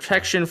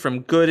protection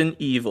from good and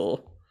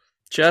evil,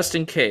 just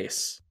in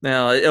case.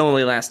 Now, it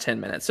only lasts 10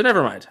 minutes, so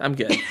never mind. I'm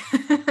good.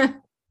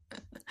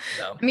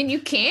 So. I mean, you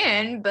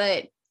can,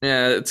 but...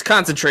 Yeah, it's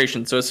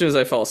concentration, so as soon as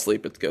I fall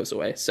asleep, it goes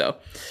away. So,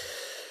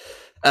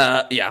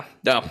 yeah,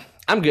 no,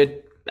 I'm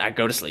good. I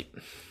go to sleep.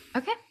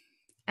 Okay,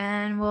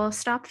 and we'll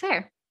stop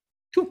there.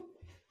 Cool.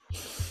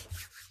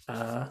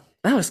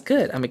 That was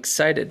good. I'm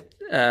excited.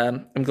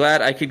 I'm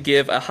glad I could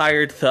give a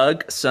hired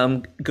thug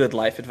some good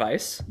life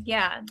advice.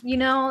 Yeah. You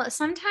know,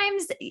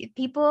 sometimes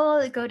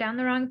people go down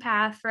the wrong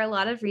path for a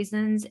lot of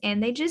reasons,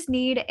 and they just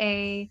need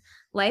a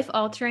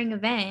life-altering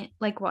event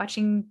like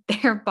watching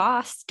their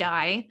boss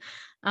die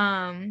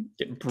to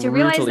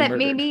realize that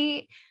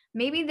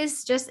maybe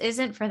this just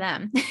isn't for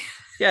them.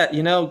 Yeah,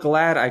 you know,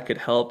 glad I could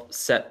help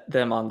set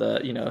them on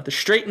the, the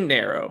straight and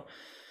narrow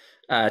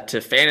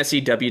to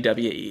fantasy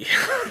WWE.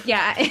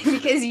 Yeah,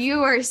 because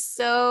you are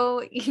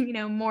so,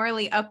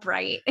 morally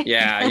upright.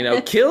 Yeah,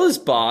 kill his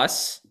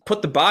boss,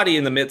 put the body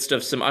in the midst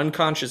of some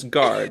unconscious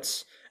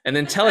guards, and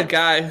then tell a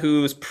guy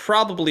who's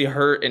probably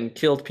hurt and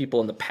killed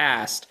people in the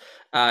past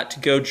to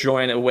go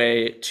join a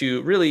way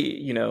to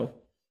really,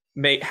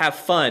 have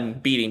fun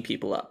beating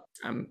people up.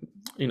 I'm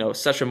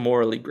such a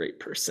morally great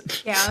person.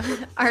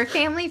 Yeah, our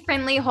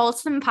family-friendly,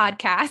 wholesome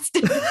podcast.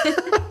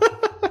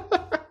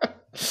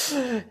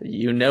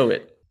 You know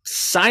it.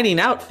 Signing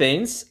out,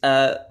 Thanes.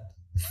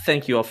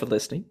 Thank you all for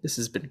listening. This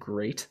has been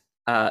great.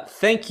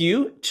 Thank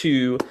you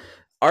to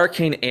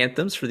Arcane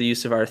Anthems for the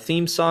use of our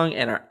theme song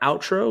and our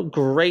outro.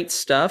 Great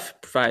stuff.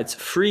 Provides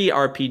free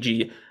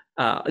RPG,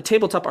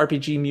 tabletop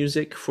RPG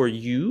music for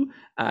you.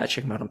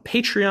 Check them out on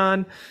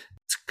Patreon.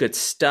 It's good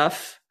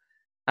stuff.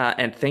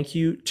 And thank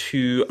you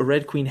to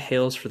Red Queen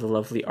Hales for the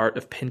lovely art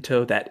of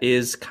Pinto. That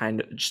is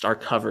kind of just our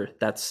cover.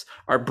 That's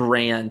our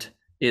brand,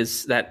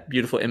 is that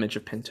beautiful image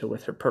of Pinto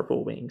with her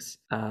purple wings.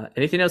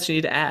 Anything else you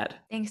need to add?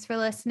 Thanks for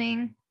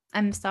listening.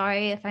 I'm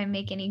sorry if I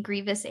make any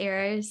grievous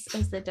errors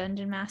as the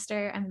dungeon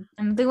master.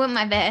 I'm doing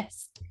my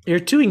best. You're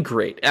doing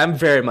great. I'm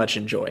very much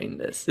enjoying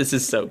this. This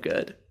is so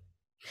good.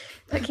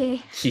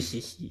 Okay.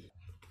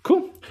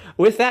 Cool.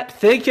 With that,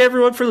 thank you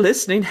everyone for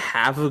listening.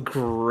 Have a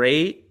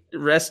great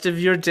rest of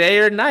your day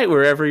or night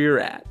wherever you're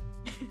at.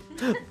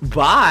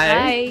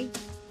 Bye. Bye.